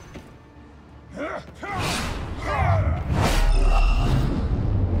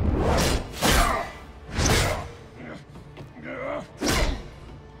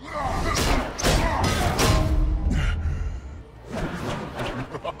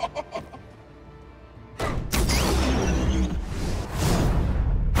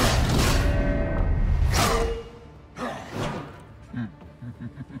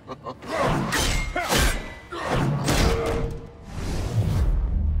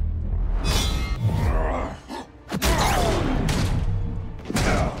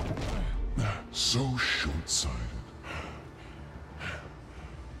 So short-sighted.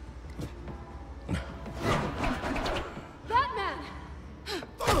 Batman!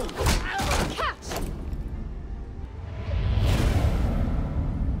 Catch!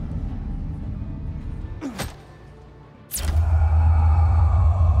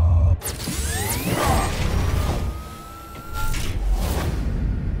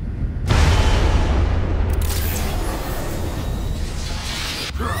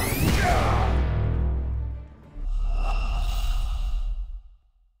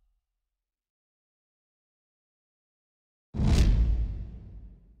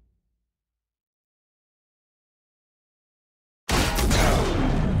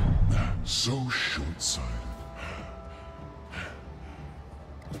 So short-sighted.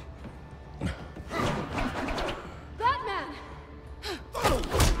 Batman!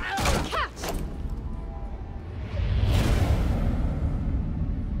 Catch!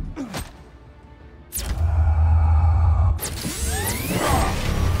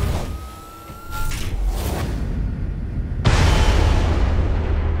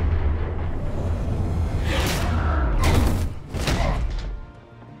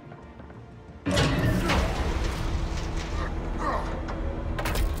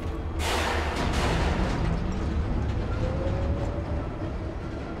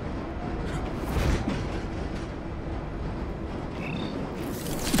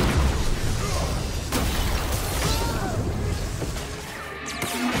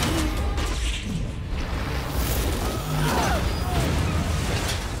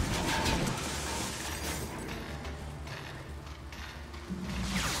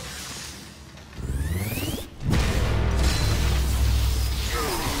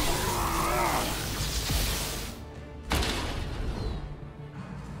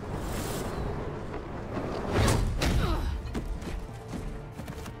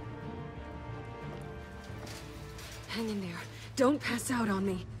 Hang in there. Don't pass out on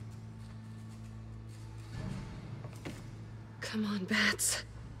me. Come on, Bats.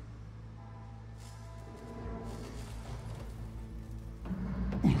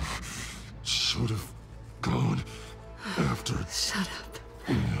 Should have gone after... Shut up.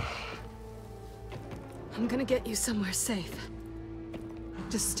 I'm gonna get you somewhere safe.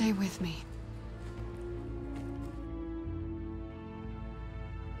 Just stay with me.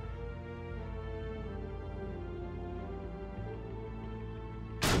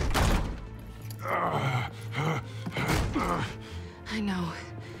 I know.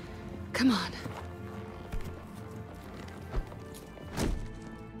 Come on.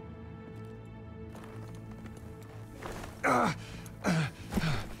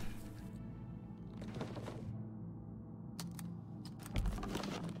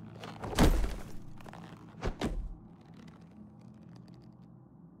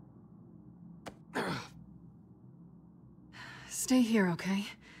 Stay here, okay?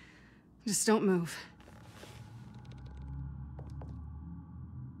 Just don't move.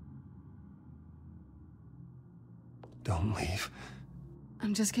 Don't leave.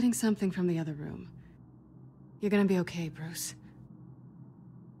 I'm just getting something from the other room. You're gonna be okay, Bruce.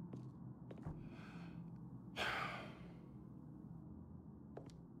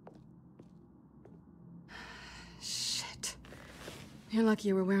 Shit. You're lucky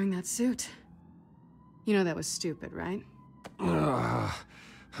you were wearing that suit. You know that was stupid, right?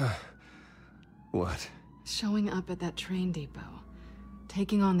 What? Showing up at that train depot.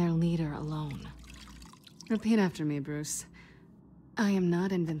 Taking on their leader alone. Repeat after me, Bruce. I am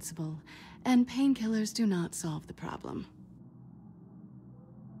not invincible, and painkillers do not solve the problem.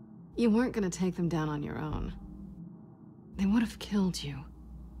 You weren't gonna take them down on your own. They would have killed you.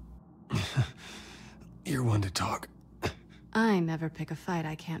 You're one to talk. I never pick a fight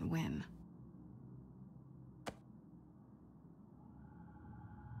I can't win.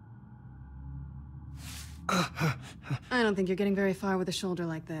 I don't think you're getting very far with a shoulder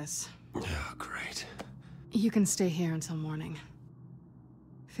like this. Oh, great. You can stay here until morning.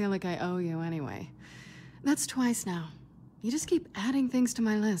 Feel like I owe you anyway. That's twice now. You just keep adding things to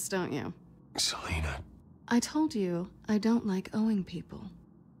my list, don't you? Selina. I told you I don't like owing people.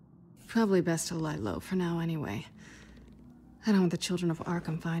 Probably best to lie low for now anyway. I don't want the children of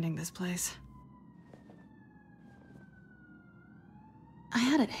Arkham finding this place. I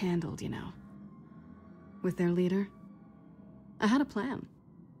had it handled, you know. With their leader. I had a plan.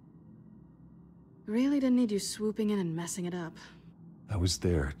 Really didn't need you swooping in and messing it up. I was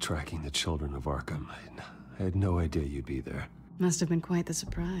there tracking the children of Arkham. I had no idea you'd be there. Must have been quite the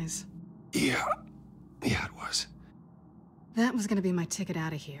surprise. Yeah, it was. That was gonna be my ticket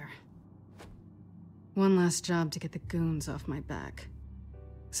out of here. One last job to get the goons off my back.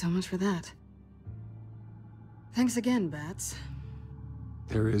 So much for that. Thanks again, Bats.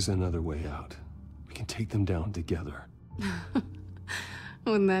 There is another way out. We can take them down together.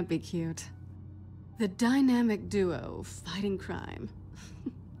 Wouldn't that be cute? The dynamic duo fighting crime.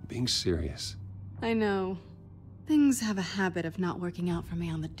 Being serious. I know. Things have a habit of not working out for me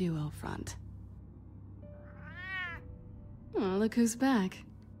on the duo front. Oh, look who's back.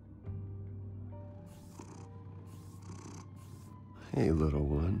 Hey, little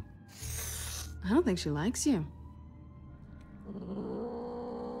one. I don't think she likes you.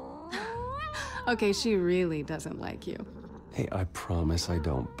 Okay, she really doesn't like you. Hey, I promise I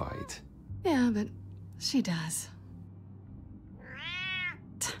don't bite. Yeah, but she does.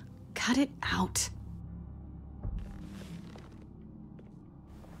 Cut it out.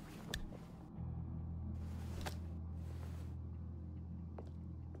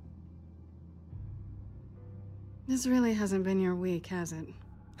 This really hasn't been your week, has it?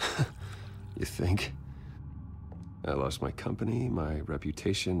 You think? I lost my company, my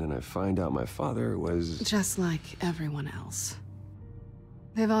reputation, and I find out my father was... Just like everyone else.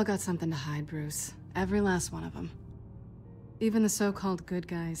 They've all got something to hide, Bruce. Every last one of them. Even the so-called good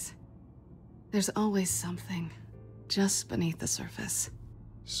guys. There's always something, just beneath the surface.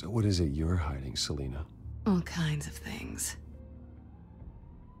 So what is it you're hiding, Selina? All kinds of things.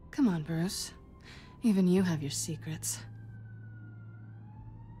 Come on, Bruce. Even you have your secrets.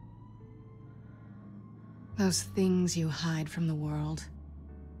 Those things you hide from the world,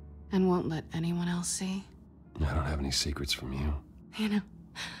 and won't let anyone else see. I don't have any secrets from you. You know,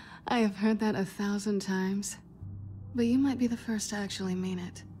 I have heard that 1,000 times, but you might be the first to actually mean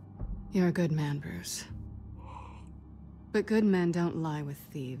it. You're a good man, Bruce. But good men don't lie with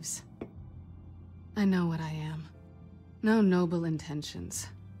thieves. I know what I am. No noble intentions.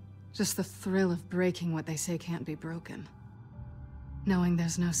 Just the thrill of breaking what they say can't be broken. Knowing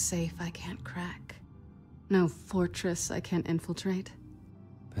there's no safe I can't crack. No fortress I can't infiltrate.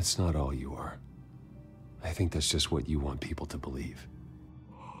 That's not all you are. I think that's just what you want people to believe.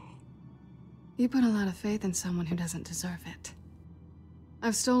 You put a lot of faith in someone who doesn't deserve it.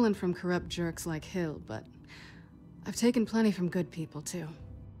 I've stolen from corrupt jerks like Hill, but I've taken plenty from good people, too.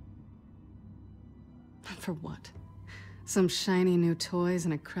 For what? Some shiny new toys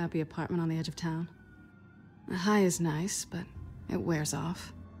and a crappy apartment on the edge of town? A high is nice, but it wears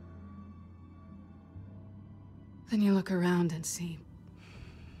off. Then you look around and see...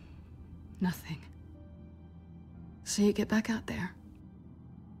 nothing. So you get back out there.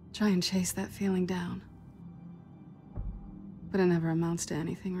 Try and chase that feeling down. But it never amounts to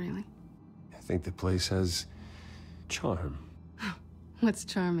anything, really. I think the place has... charm. What's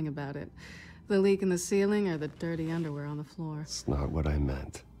charming about it? The leak in the ceiling or the dirty underwear on the floor? It's not what I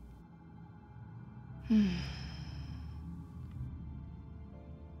meant.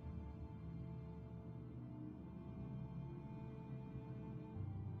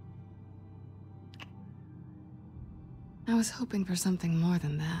 I was hoping for something more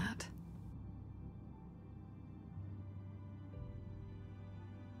than that.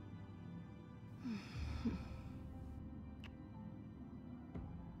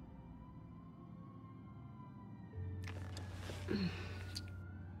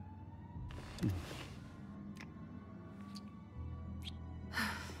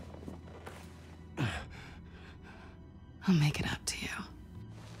 I'll make it up to you.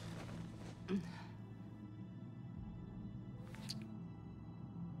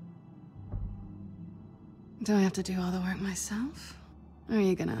 Do I have to do all the work myself? Or are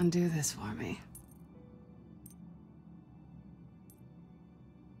you gonna undo this for me?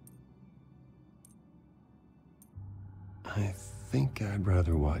 I think I'd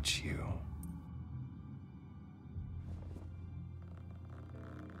rather watch you.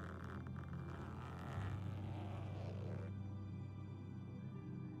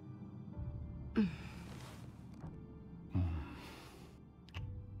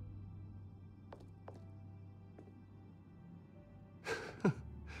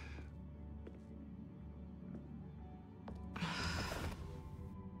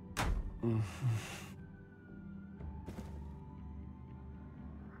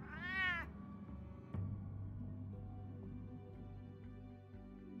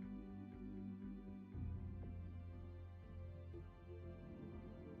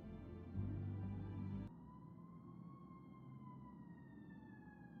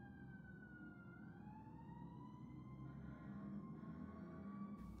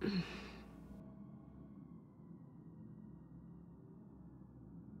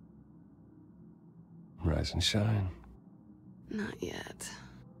 Rise and shine. Not yet.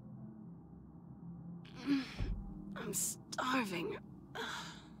 I'm starving.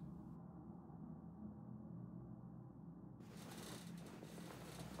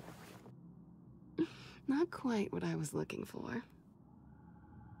 Not quite what I was looking for.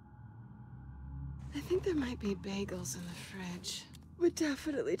 I think there might be bagels in the fridge. Would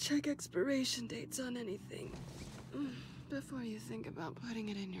definitely check expiration dates on anything before you think about putting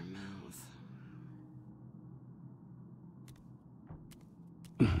it in your mouth.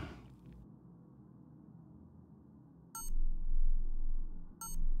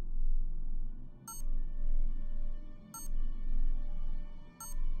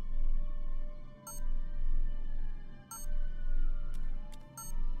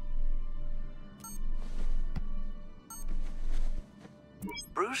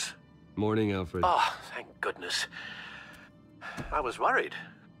 Bruce? Morning, Alfred. Oh, thank goodness. I was worried.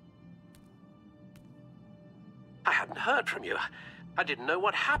 I hadn't heard from you. I didn't know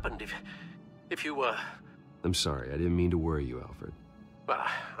what happened if you were... I'm sorry, I didn't mean to worry you, Alfred. Well,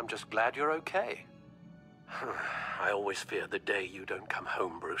 I'm just glad you're okay. I always fear the day you don't come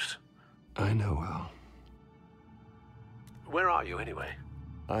home, Bruce. I know, Al. Where are you, anyway?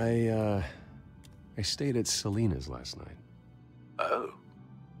 I stayed at Selena's last night. Oh.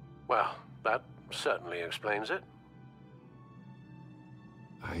 Well, that certainly explains it.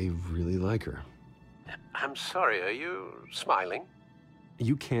 I really like her. I'm sorry, are you smiling?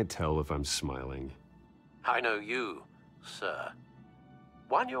 You can't tell if I'm smiling. I know you, sir.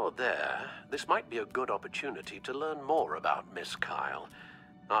 While you're there, this might be a good opportunity to learn more about Miss Kyle.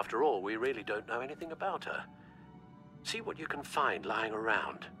 After all, we really don't know anything about her. See what you can find lying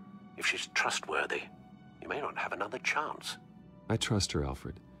around. If she's trustworthy, you may not have another chance. I trust her,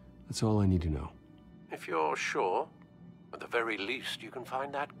 Alfred. That's all I need to know. If you're sure, at the very least, you can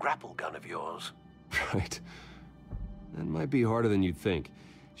find that grapple gun of yours. Right. That might be harder than you'd think.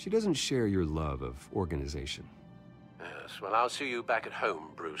 She doesn't share your love of organization. Yes, well, I'll see you back at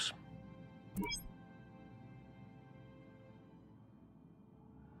home, Bruce.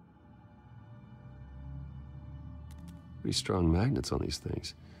 Pretty strong magnets on these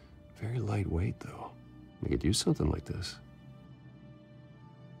things. Very lightweight, though. We could use something like this.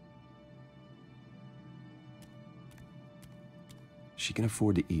 She can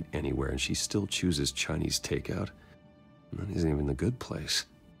afford to eat anywhere, and she still chooses Chinese takeout. That isn't even the good place.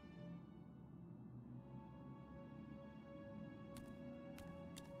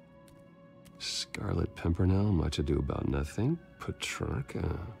 Scarlet Pimpernel, much ado about nothing.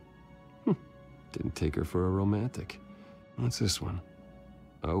 Petrarca. Didn't take her for a romantic. What's this one?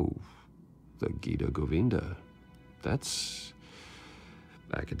 Oh, the Gita Govinda. That's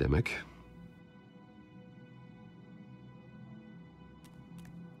academic.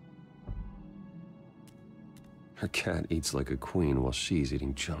 Her cat eats like a queen while she's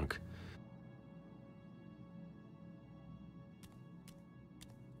eating junk.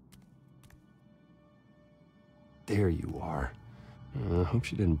 There you are. I hope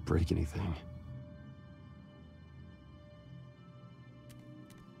she didn't break anything.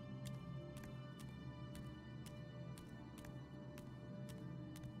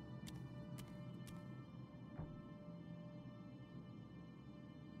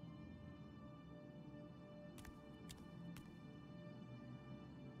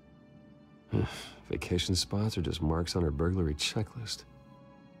 Vacation spots are just marks on her burglary checklist.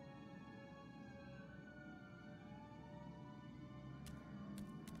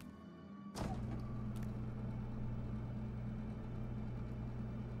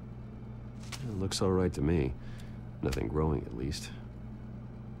 It looks all right to me. Nothing growing, at least.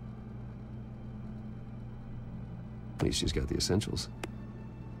 At least she's got the essentials.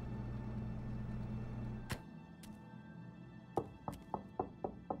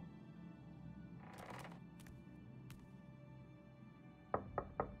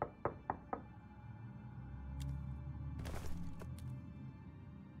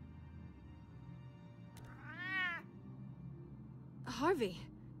 Harvey.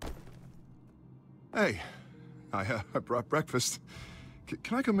 Hey, I brought breakfast.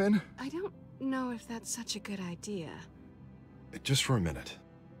 Can I come in? I don't know if that's such a good idea. Just for a minute.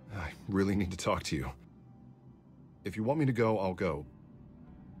 I really need to talk to you. If you want me to go, I'll go.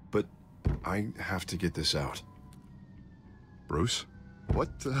 But I have to get this out. Bruce? What,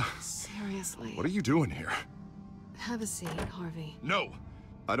 Seriously. What are you doing here? Have a seat, Harvey. No!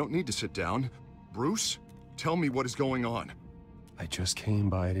 I don't need to sit down. Bruce, tell me what is going on. I just came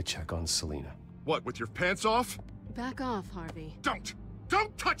by to check on Selina. What, with your pants off? Back off, Harvey. Don't!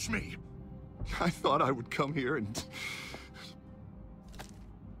 Don't touch me! I thought I would come here and...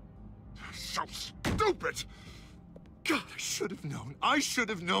 So stupid! God, I should have known. I should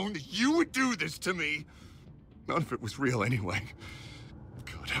have known that you would do this to me. None of it was real anyway.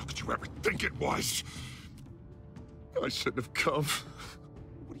 God, how could you ever think it was? I shouldn't have come.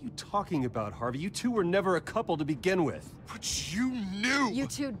 What are you talking about, Harvey? You two were never a couple to begin with. But you knew! You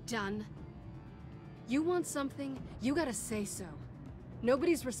two done? You want something, you gotta say so.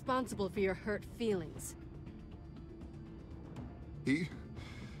 Nobody's responsible for your hurt feelings. He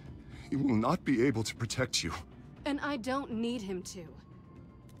will not be able to protect you. And I don't need him to.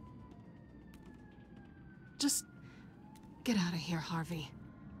 Just get out of here, Harvey.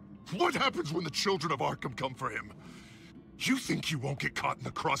 What happens when the children of Arkham come for him? You think you won't get caught in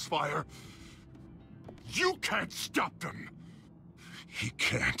the crossfire? You can't stop them! He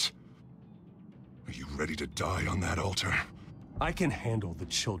can't. Are you ready to die on that altar? I can handle the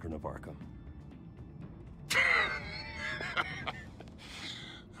children of Arkham.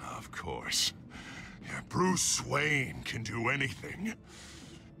 Of course. Yeah, Bruce Wayne can do anything.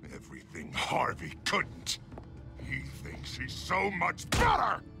 Everything Harvey couldn't. He thinks he's so much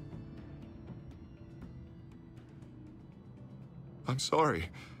better! I'm sorry.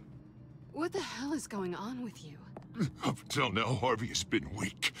 What the hell is going on with you? Up until now, Harvey has been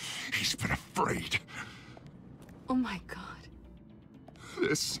weak. He's been afraid. Oh my God.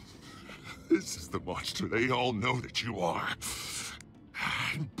 This is the monster they all know that you are.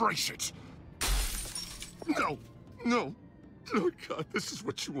 Embrace it. No, no. Oh God, this is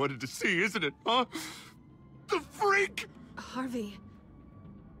what you wanted to see, isn't it, huh? The freak! Harvey.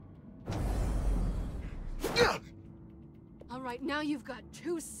 All right, now you've got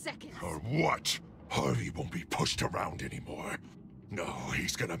 2 seconds. Or what? Harvey won't be pushed around anymore. No,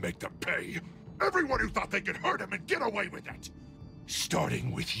 he's gonna make them pay. Everyone who thought they could hurt him and get away with it.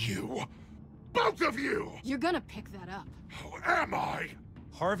 Starting with you. Both of you! You're gonna pick that up. How am I?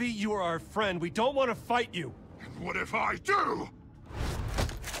 Harvey, you are our friend. We don't want to fight you. And what if I do?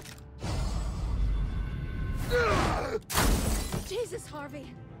 Jesus,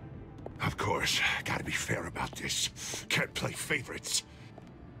 Harvey. Of course, gotta be fair about this. Can't play favorites.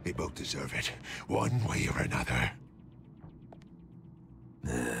 They both deserve it, one way or another.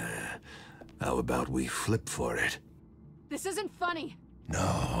 How about we flip for it? This isn't funny.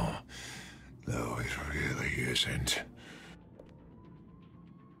 No, it really isn't.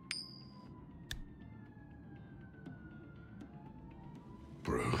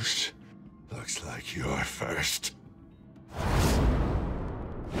 Bruce, looks like you're first.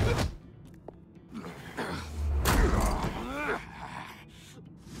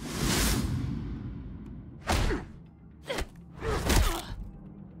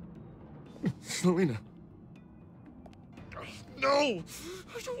 Selina. No!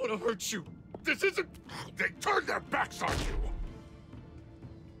 I don't want to hurt you. This isn't... They turned their backs on you!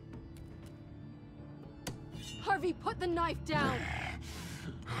 Harvey, put the knife down!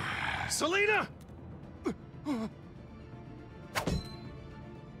 Selina!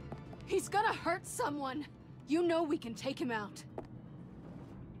 He's gonna hurt someone. You know we can take him out.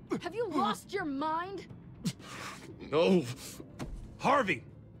 Have you lost your mind? No. Harvey!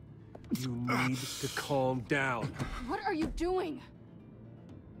 You need to calm down. What are you doing?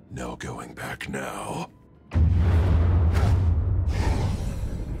 No going back now.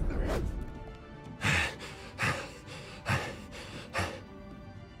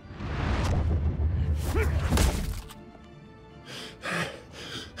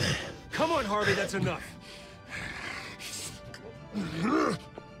 Come on, Harvey, that's enough.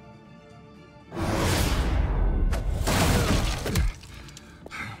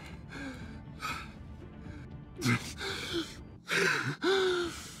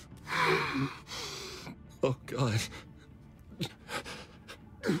 Oh, God.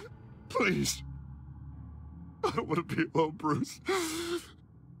 Please. I don't want to be alone, Bruce.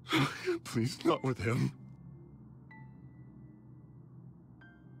 Please, not with him.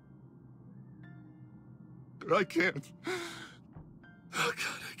 But I can't. Oh, God,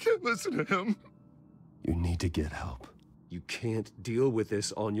 I can't listen to him. You need to get help. You can't deal with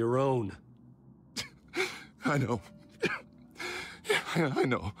this on your own. I know. Yeah, I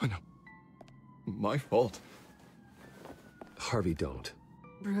know. My fault. Harvey, don't.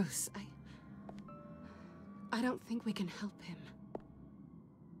 Bruce, I don't think we can help him.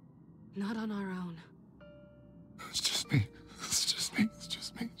 Not on our own. It's just me. It's just me. It's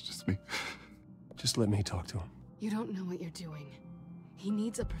just me. It's just me. Just let me talk to him. You don't know what you're doing. He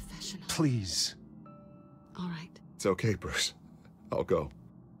needs a professional. Please. All right. It's okay, Bruce. I'll go.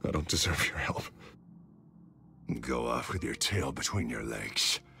 I don't deserve your help. Go off with your tail between your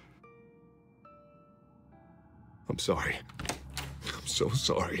legs. I'm sorry. I'm so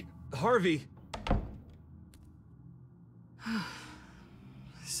sorry. Harvey!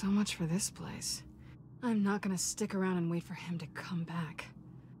 So much for this place. I'm not gonna stick around and wait for him to come back.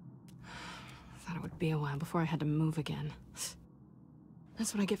 Thought it would be a while before I had to move again.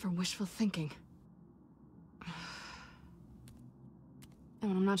 That's what I get for wishful thinking.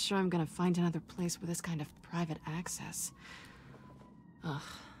 And I'm not sure I'm gonna find another place with this kind of private access. Ugh.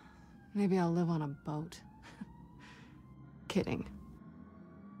 Maybe I'll live on a boat. Kidding.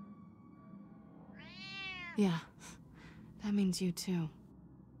 Yeah. That means you too.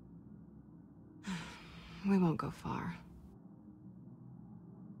 We won't go far.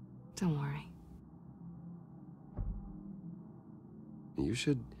 Don't worry. You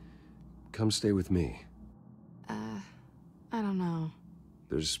should come stay with me. I don't know.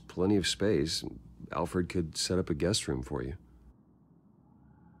 There's plenty of space. Alfred could set up a guest room for you.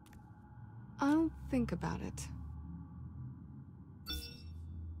 I'll think about it.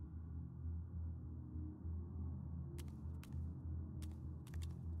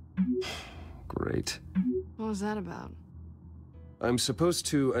 Great. What was that about? I'm supposed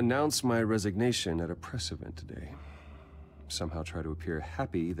to announce my resignation at a press event today. Somehow try to appear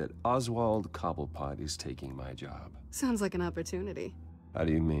happy that Oswald Cobblepot is taking my job. Sounds like an opportunity. How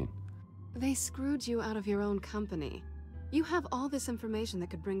do you mean? They screwed you out of your own company. You have all this information that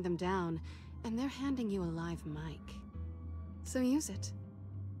could bring them down, and they're handing you a live mic. So use it.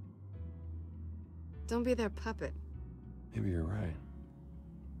 Don't be their puppet. Maybe you're right.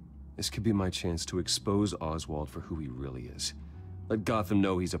 This could be my chance to expose Oswald for who he really is. Let Gotham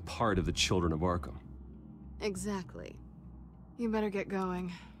know he's a part of the Children of Arkham. Exactly. You better get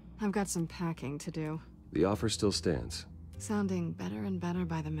going. I've got some packing to do. The offer still stands. Sounding better and better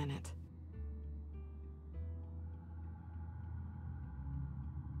by the minute.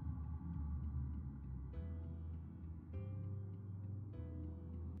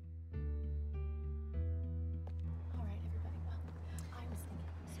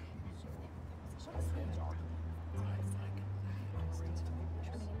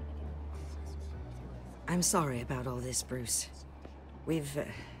 I'm sorry about all this, Bruce. We've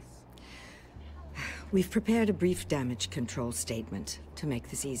prepared a brief damage control statement to make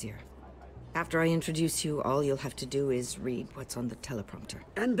this easier. After I introduce you, all you'll have to do is read what's on the teleprompter.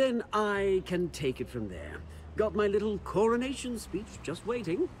 And then I can take it from there. Got my little coronation speech just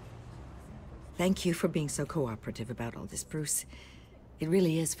waiting. Thank you for being so cooperative about all this, Bruce. It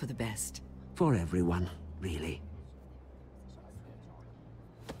really is for the best. For everyone, really.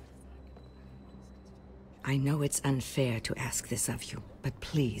 I know it's unfair to ask this of you, but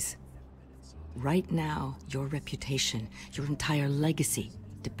please. Right now, your reputation, your entire legacy,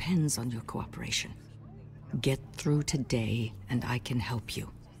 depends on your cooperation. Get through today, and I can help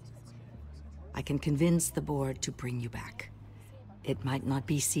you. I can convince the board to bring you back. It might not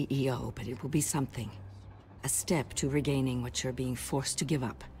be CEO, but it will be something. A step to regaining what you're being forced to give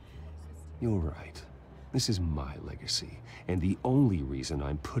up. You're right. This is my legacy, and the only reason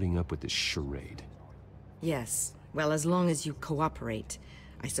I'm putting up with this charade. Yes. Well, as long as you cooperate,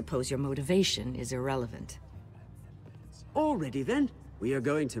 I suppose your motivation is irrelevant. Already then, we are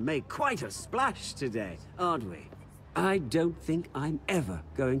going to make quite a splash today, aren't we? I don't think I'm ever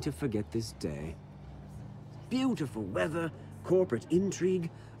going to forget this day. Beautiful weather, corporate intrigue,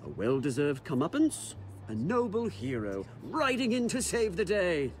 a well-deserved comeuppance, a noble hero riding in to save the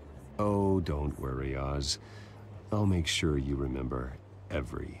day. Oh, don't worry, Oz. I'll make sure you remember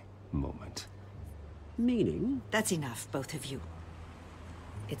every moment. Meaning? That's enough, both of you.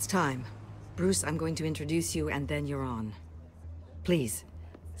 It's time. Bruce, I'm going to introduce you, and then you're on. Please,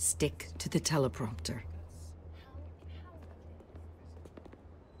 stick to the teleprompter.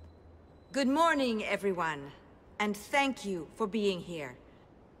 Good morning, everyone, and thank you for being here.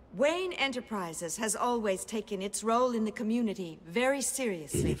 Wayne Enterprises has always taken its role in the community very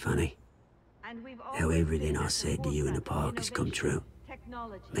seriously. Isn't it funny? How everything I said to you in the park has come true.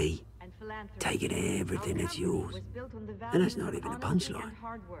 Me, taking everything that's yours. And that's not even a punchline.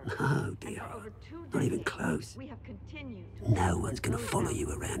 No, dear. Not even close. No one's gonna follow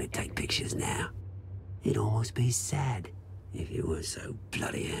you around and take pictures now. It'd almost be sad if you weren't so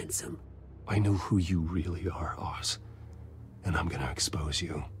bloody handsome. I know who you really are, Oz. and I'm gonna expose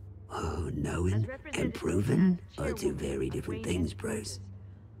you. Oh, knowing and proving are two very different things, Bruce.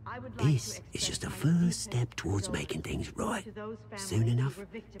 This is just a first step towards making things right. Soon enough,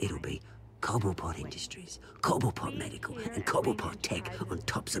 it'll be Cobblepot Industries, Cobblepot Medical, and Cobblepot Tech on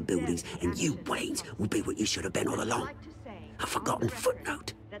tops of buildings, and you, Waynes, will be what you should have been all along. A forgotten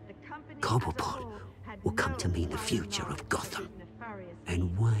footnote. Cobblepot will come to mean the future of Gotham.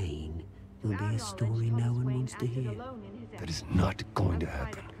 And Wayne will be a story no one wants to hear. That is not going to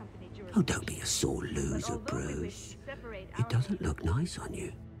happen. Oh, don't be a sore loser, Bruce. It doesn't look nice on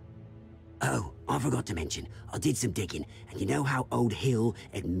you. Oh, I forgot to mention, I did some digging, and you know how old Hill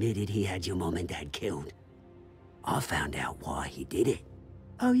admitted he had your mom and dad killed? I found out why he did it.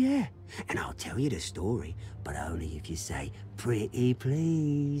 Oh, yeah, and I'll tell you the story, but only if you say, pretty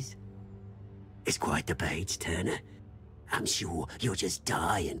please. It's quite the page, Turner. I'm sure you're just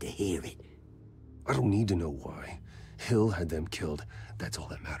dying to hear it. I don't need to know why. Hill had them killed. That's all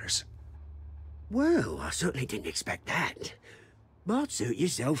that matters. Well, I certainly didn't expect that. But suit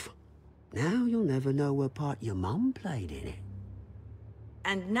yourself. Now you'll never know what part your mum played in it.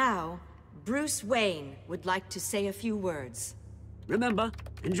 And now, Bruce Wayne would like to say a few words. Remember,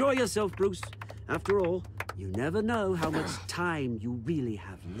 enjoy yourself, Bruce. After all, you never know how much time you really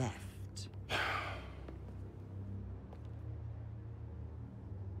have left.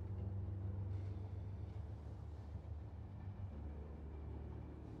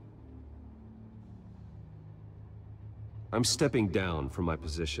 I'm stepping down from my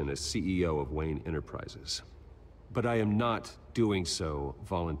position as CEO of Wayne Enterprises. But I am not doing so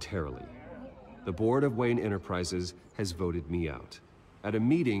voluntarily. The board of Wayne Enterprises has voted me out, at a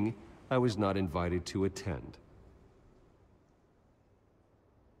meeting I was not invited to attend.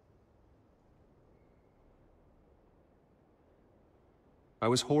 I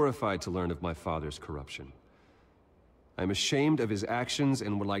was horrified to learn of my father's corruption. I'm ashamed of his actions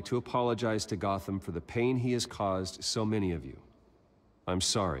and would like to apologize to Gotham for the pain he has caused so many of you. I'm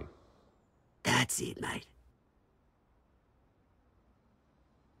sorry. That's it, mate.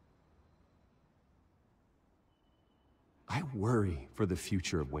 I worry for the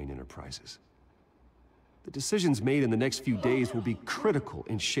future of Wayne Enterprises. The decisions made in the next few days will be critical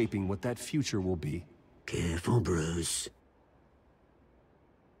in shaping what that future will be. Careful, Bruce.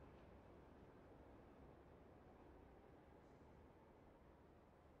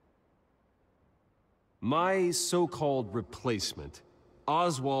 My so-called replacement,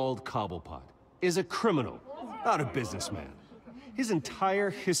 Oswald Cobblepot, is a criminal, not a businessman. His entire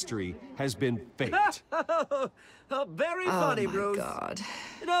history has been faked. Very funny, Bruce. Oh, my God.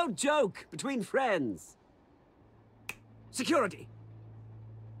 No joke between friends. Security.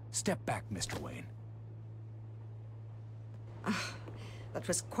 Step back, Mr. Wayne. That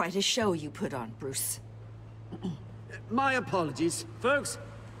was quite a show you put on, Bruce. My apologies, folks.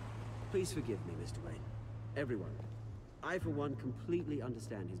 Please forgive me, Mr. Wayne. Everyone. I, for one, completely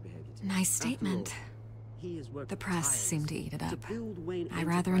understand his behavior today. Nice statement. After all, he has worked The press seemed to eat it up. build Wayne I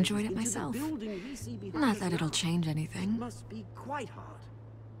rather enjoyed it Enterprises into myself. the building we see behind Not us that it'll now. change It anything. must be quite hard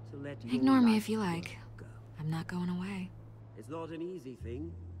to let your Ignore me life if you like. go. I'm not going away. It's not an easy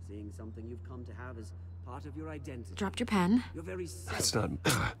thing, seeing something you've come to have as part of your identity. Dropped your pen. Your very self That's not...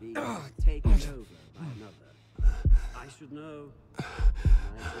 being taken over by another. I should know. I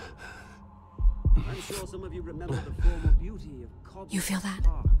should. I'm sure some of you remember the former beauty of Cobb. You feel that?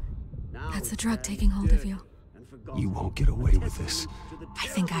 Now That's the it's drug bad, taking hold of dirty, you. and forgotten. You won't get away with this. I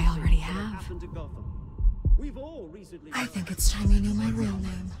think I already have. We've all recently I think it's time you knew my real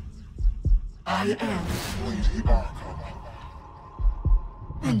name. I am. Lady Arkham.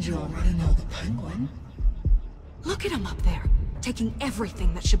 And you already know the Penguin. Look at him up there, taking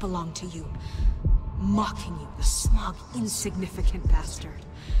everything that should belong to you. Mocking you, the smug, insignificant bastard.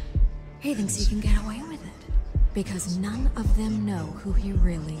 He thinks he can get away with it. Because none of them know who he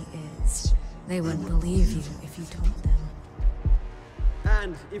really is. They wouldn't believe you if you told them.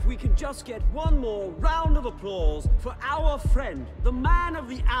 And if we can just get one more round of applause for our friend, the man of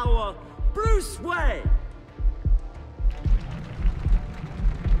the hour, Bruce Wayne!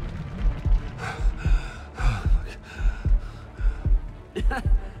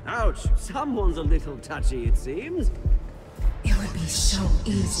 Ouch, someone's a little touchy, it seems. It would be so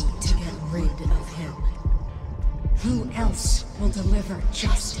easy to get rid of him. Who else will deliver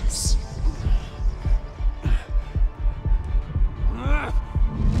justice?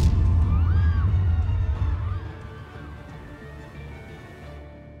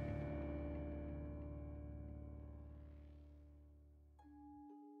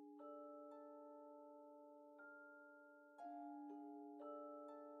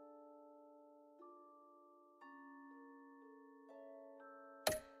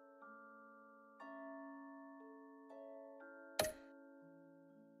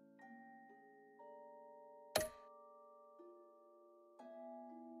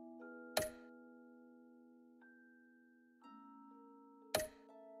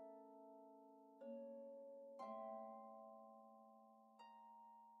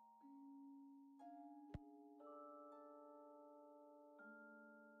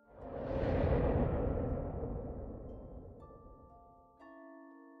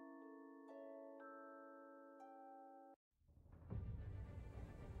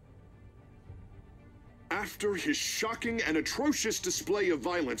 After his shocking and atrocious display of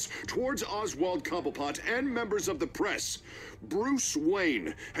violence towards Oswald Cobblepot and members of the press, Bruce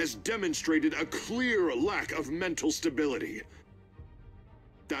Wayne has demonstrated a clear lack of mental stability.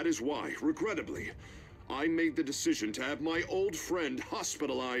 That is why, regrettably, I made the decision to have my old friend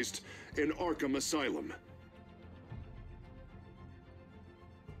hospitalized in Arkham Asylum.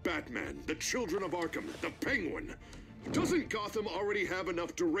 Batman, the Children of Arkham, the Penguin. Doesn't Gotham already have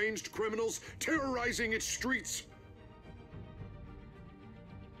enough deranged criminals terrorizing its streets?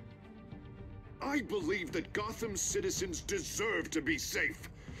 I believe that Gotham's citizens deserve to be safe,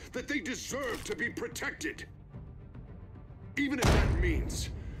 that they deserve to be protected. Even if that means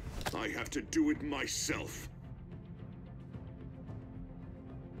I have to do it myself.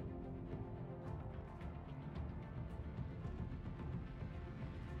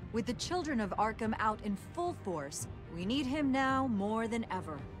 With the Children of Arkham out in full force, we need him now more than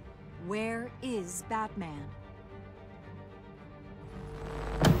ever. Where is Batman?